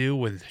need to do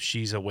when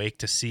she's awake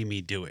to see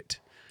me do it.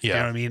 Yeah. You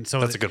know what I mean? So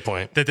that's a good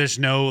point. That there's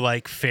no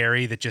like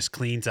fairy that just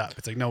cleans up.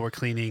 It's like, no, we're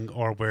cleaning,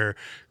 or we're,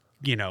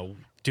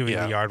 doing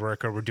the yard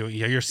work, or we're doing,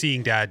 you're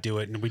seeing dad do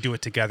it and we do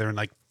it together, and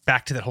like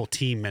back to that whole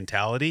team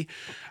mentality.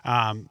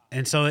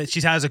 And so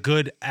she has a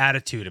good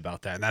attitude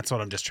about that. And that's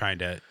what I'm just trying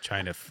to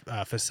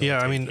facilitate. Yeah.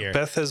 I mean, here.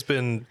 Beth has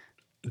been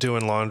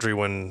doing laundry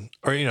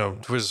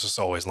it was just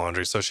always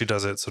laundry. So she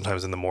does it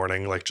sometimes in the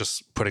morning, like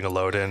just putting a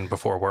load in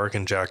before work,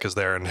 and Jack is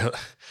there, and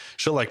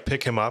she'll like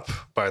pick him up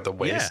by the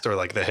waist or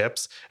like the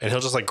hips, and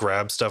he'll just like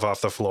grab stuff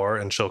off the floor,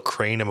 and she'll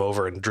crane him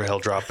over and he'll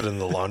drop it in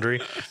the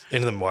laundry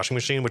into the washing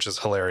machine, which is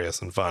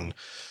hilarious and fun.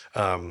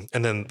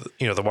 And then,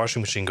 the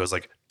washing machine goes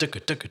like,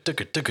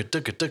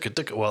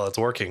 while it's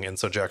working. And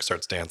so Jack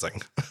starts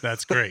dancing.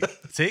 That's great.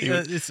 See,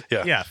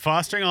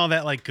 fostering all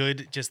that, like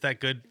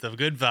the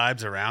good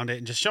vibes around it,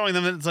 and just showing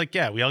them that it's like,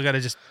 we all got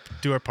to just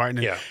do our part.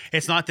 And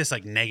it's not this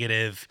like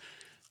negative,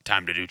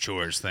 time to do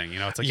chores thing. You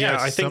know, it's like, Yeah,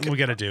 it's I think- something we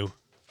got to do.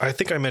 I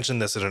think I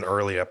mentioned this in an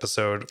early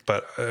episode,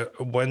 but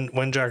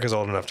when Jack is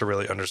old enough to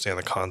really understand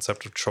the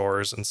concept of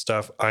chores and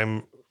stuff,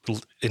 I'm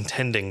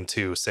intending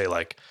to say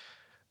like,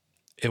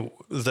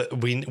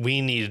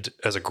 we need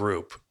as a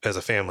group, as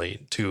a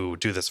family, to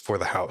do this for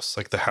the house.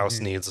 Like the house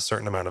needs a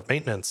certain amount of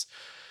maintenance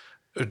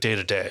day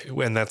to day,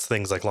 and that's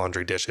things like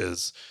laundry,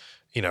 dishes,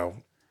 you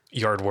know,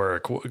 yard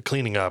work,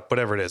 cleaning up,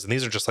 whatever it is. And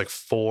these are just like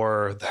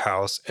for the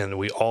house, and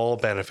we all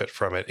benefit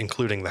from it,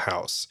 including the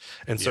house.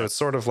 And so it's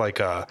sort of like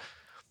a,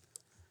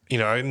 you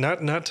know,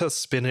 not to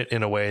spin it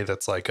in a way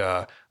that's like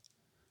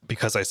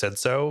because I said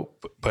so,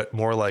 but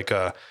more like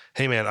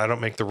hey man, I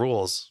don't make the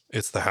rules.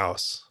 It's the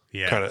house.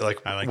 Yeah, kind of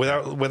like,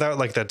 without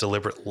like that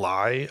deliberate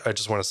lie. I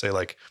just want to say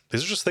like,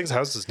 these are just things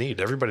houses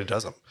need. Everybody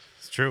does them.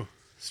 It's true.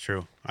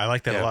 I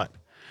like that a lot.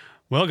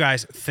 Well,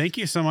 guys, thank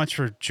you so much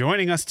for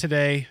joining us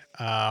today.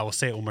 We'll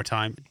say it one more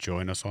time.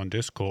 Join us on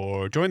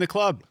Discord. Join the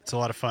club. It's a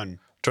lot of fun.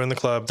 Join the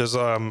club. There's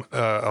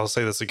I'll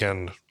say this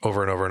again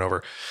over and over and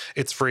over.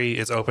 It's free.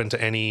 It's open to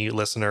any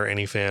listener,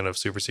 any fan of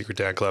Super Secret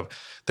Dad Club.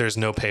 There's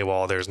no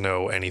paywall. There's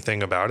no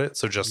anything about it.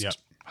 So just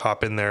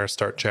hop in there,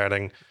 start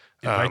chatting.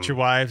 Invite your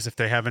wives if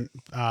they haven't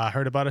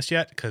heard about us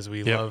yet, because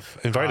we love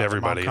invite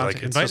everybody.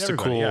 Like it's just a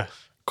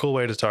cool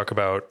way to talk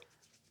about,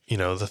 you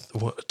know,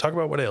 talk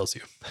about what ails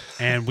you.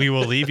 And we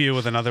will leave you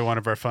with another one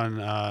of our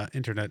fun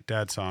internet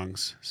dad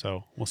songs.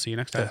 So we'll see you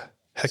next time.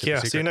 Heck yeah.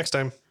 See you next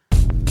time.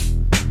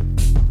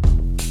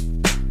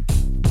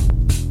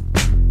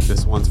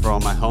 This one's for all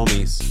my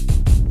homies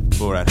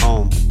who are at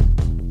home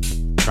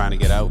trying to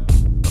get out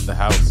of the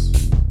house.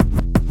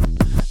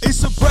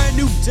 It's a brand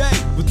new day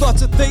with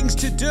lots of things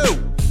to do.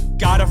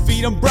 Gotta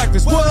feed them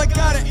breakfast, well I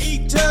gotta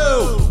eat too.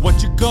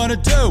 What you gonna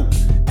do?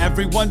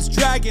 Everyone's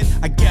dragging.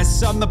 I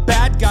guess I'm the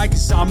bad guy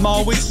cause I'm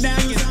always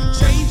nagging.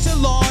 Change the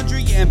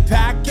laundry and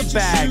pack your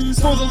bags.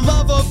 For the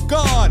love of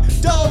God,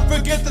 don't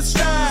forget the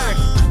snack.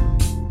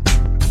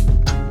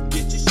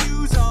 Get your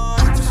shoes on.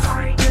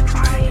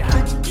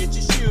 Get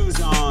your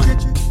shoes on.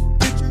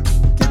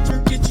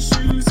 Get your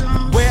shoes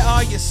on. Where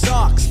are your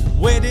socks?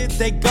 Where did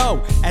they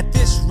go? At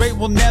this rate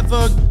we'll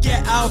never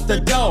get out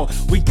the door.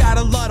 We got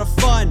a lot of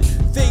fun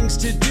things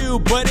to do,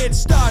 but it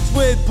starts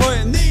with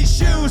putting these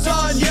shoes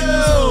on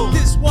you.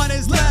 This one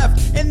is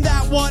left and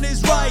that one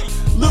is right.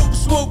 Loop,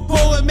 swoop,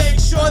 pull and make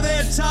sure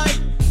they're tight.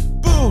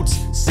 Boots,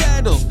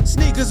 sandals,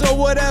 sneakers or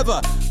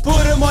whatever.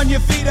 Put them on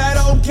your feet, I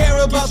don't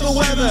care about the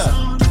weather.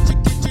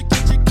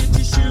 Get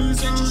your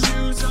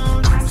shoes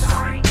on. I'm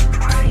sorry,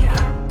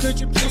 could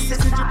you please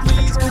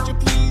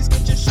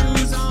get your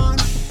shoes on?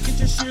 Get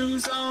your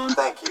shoes on.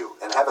 Thank you,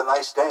 and have a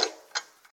nice day.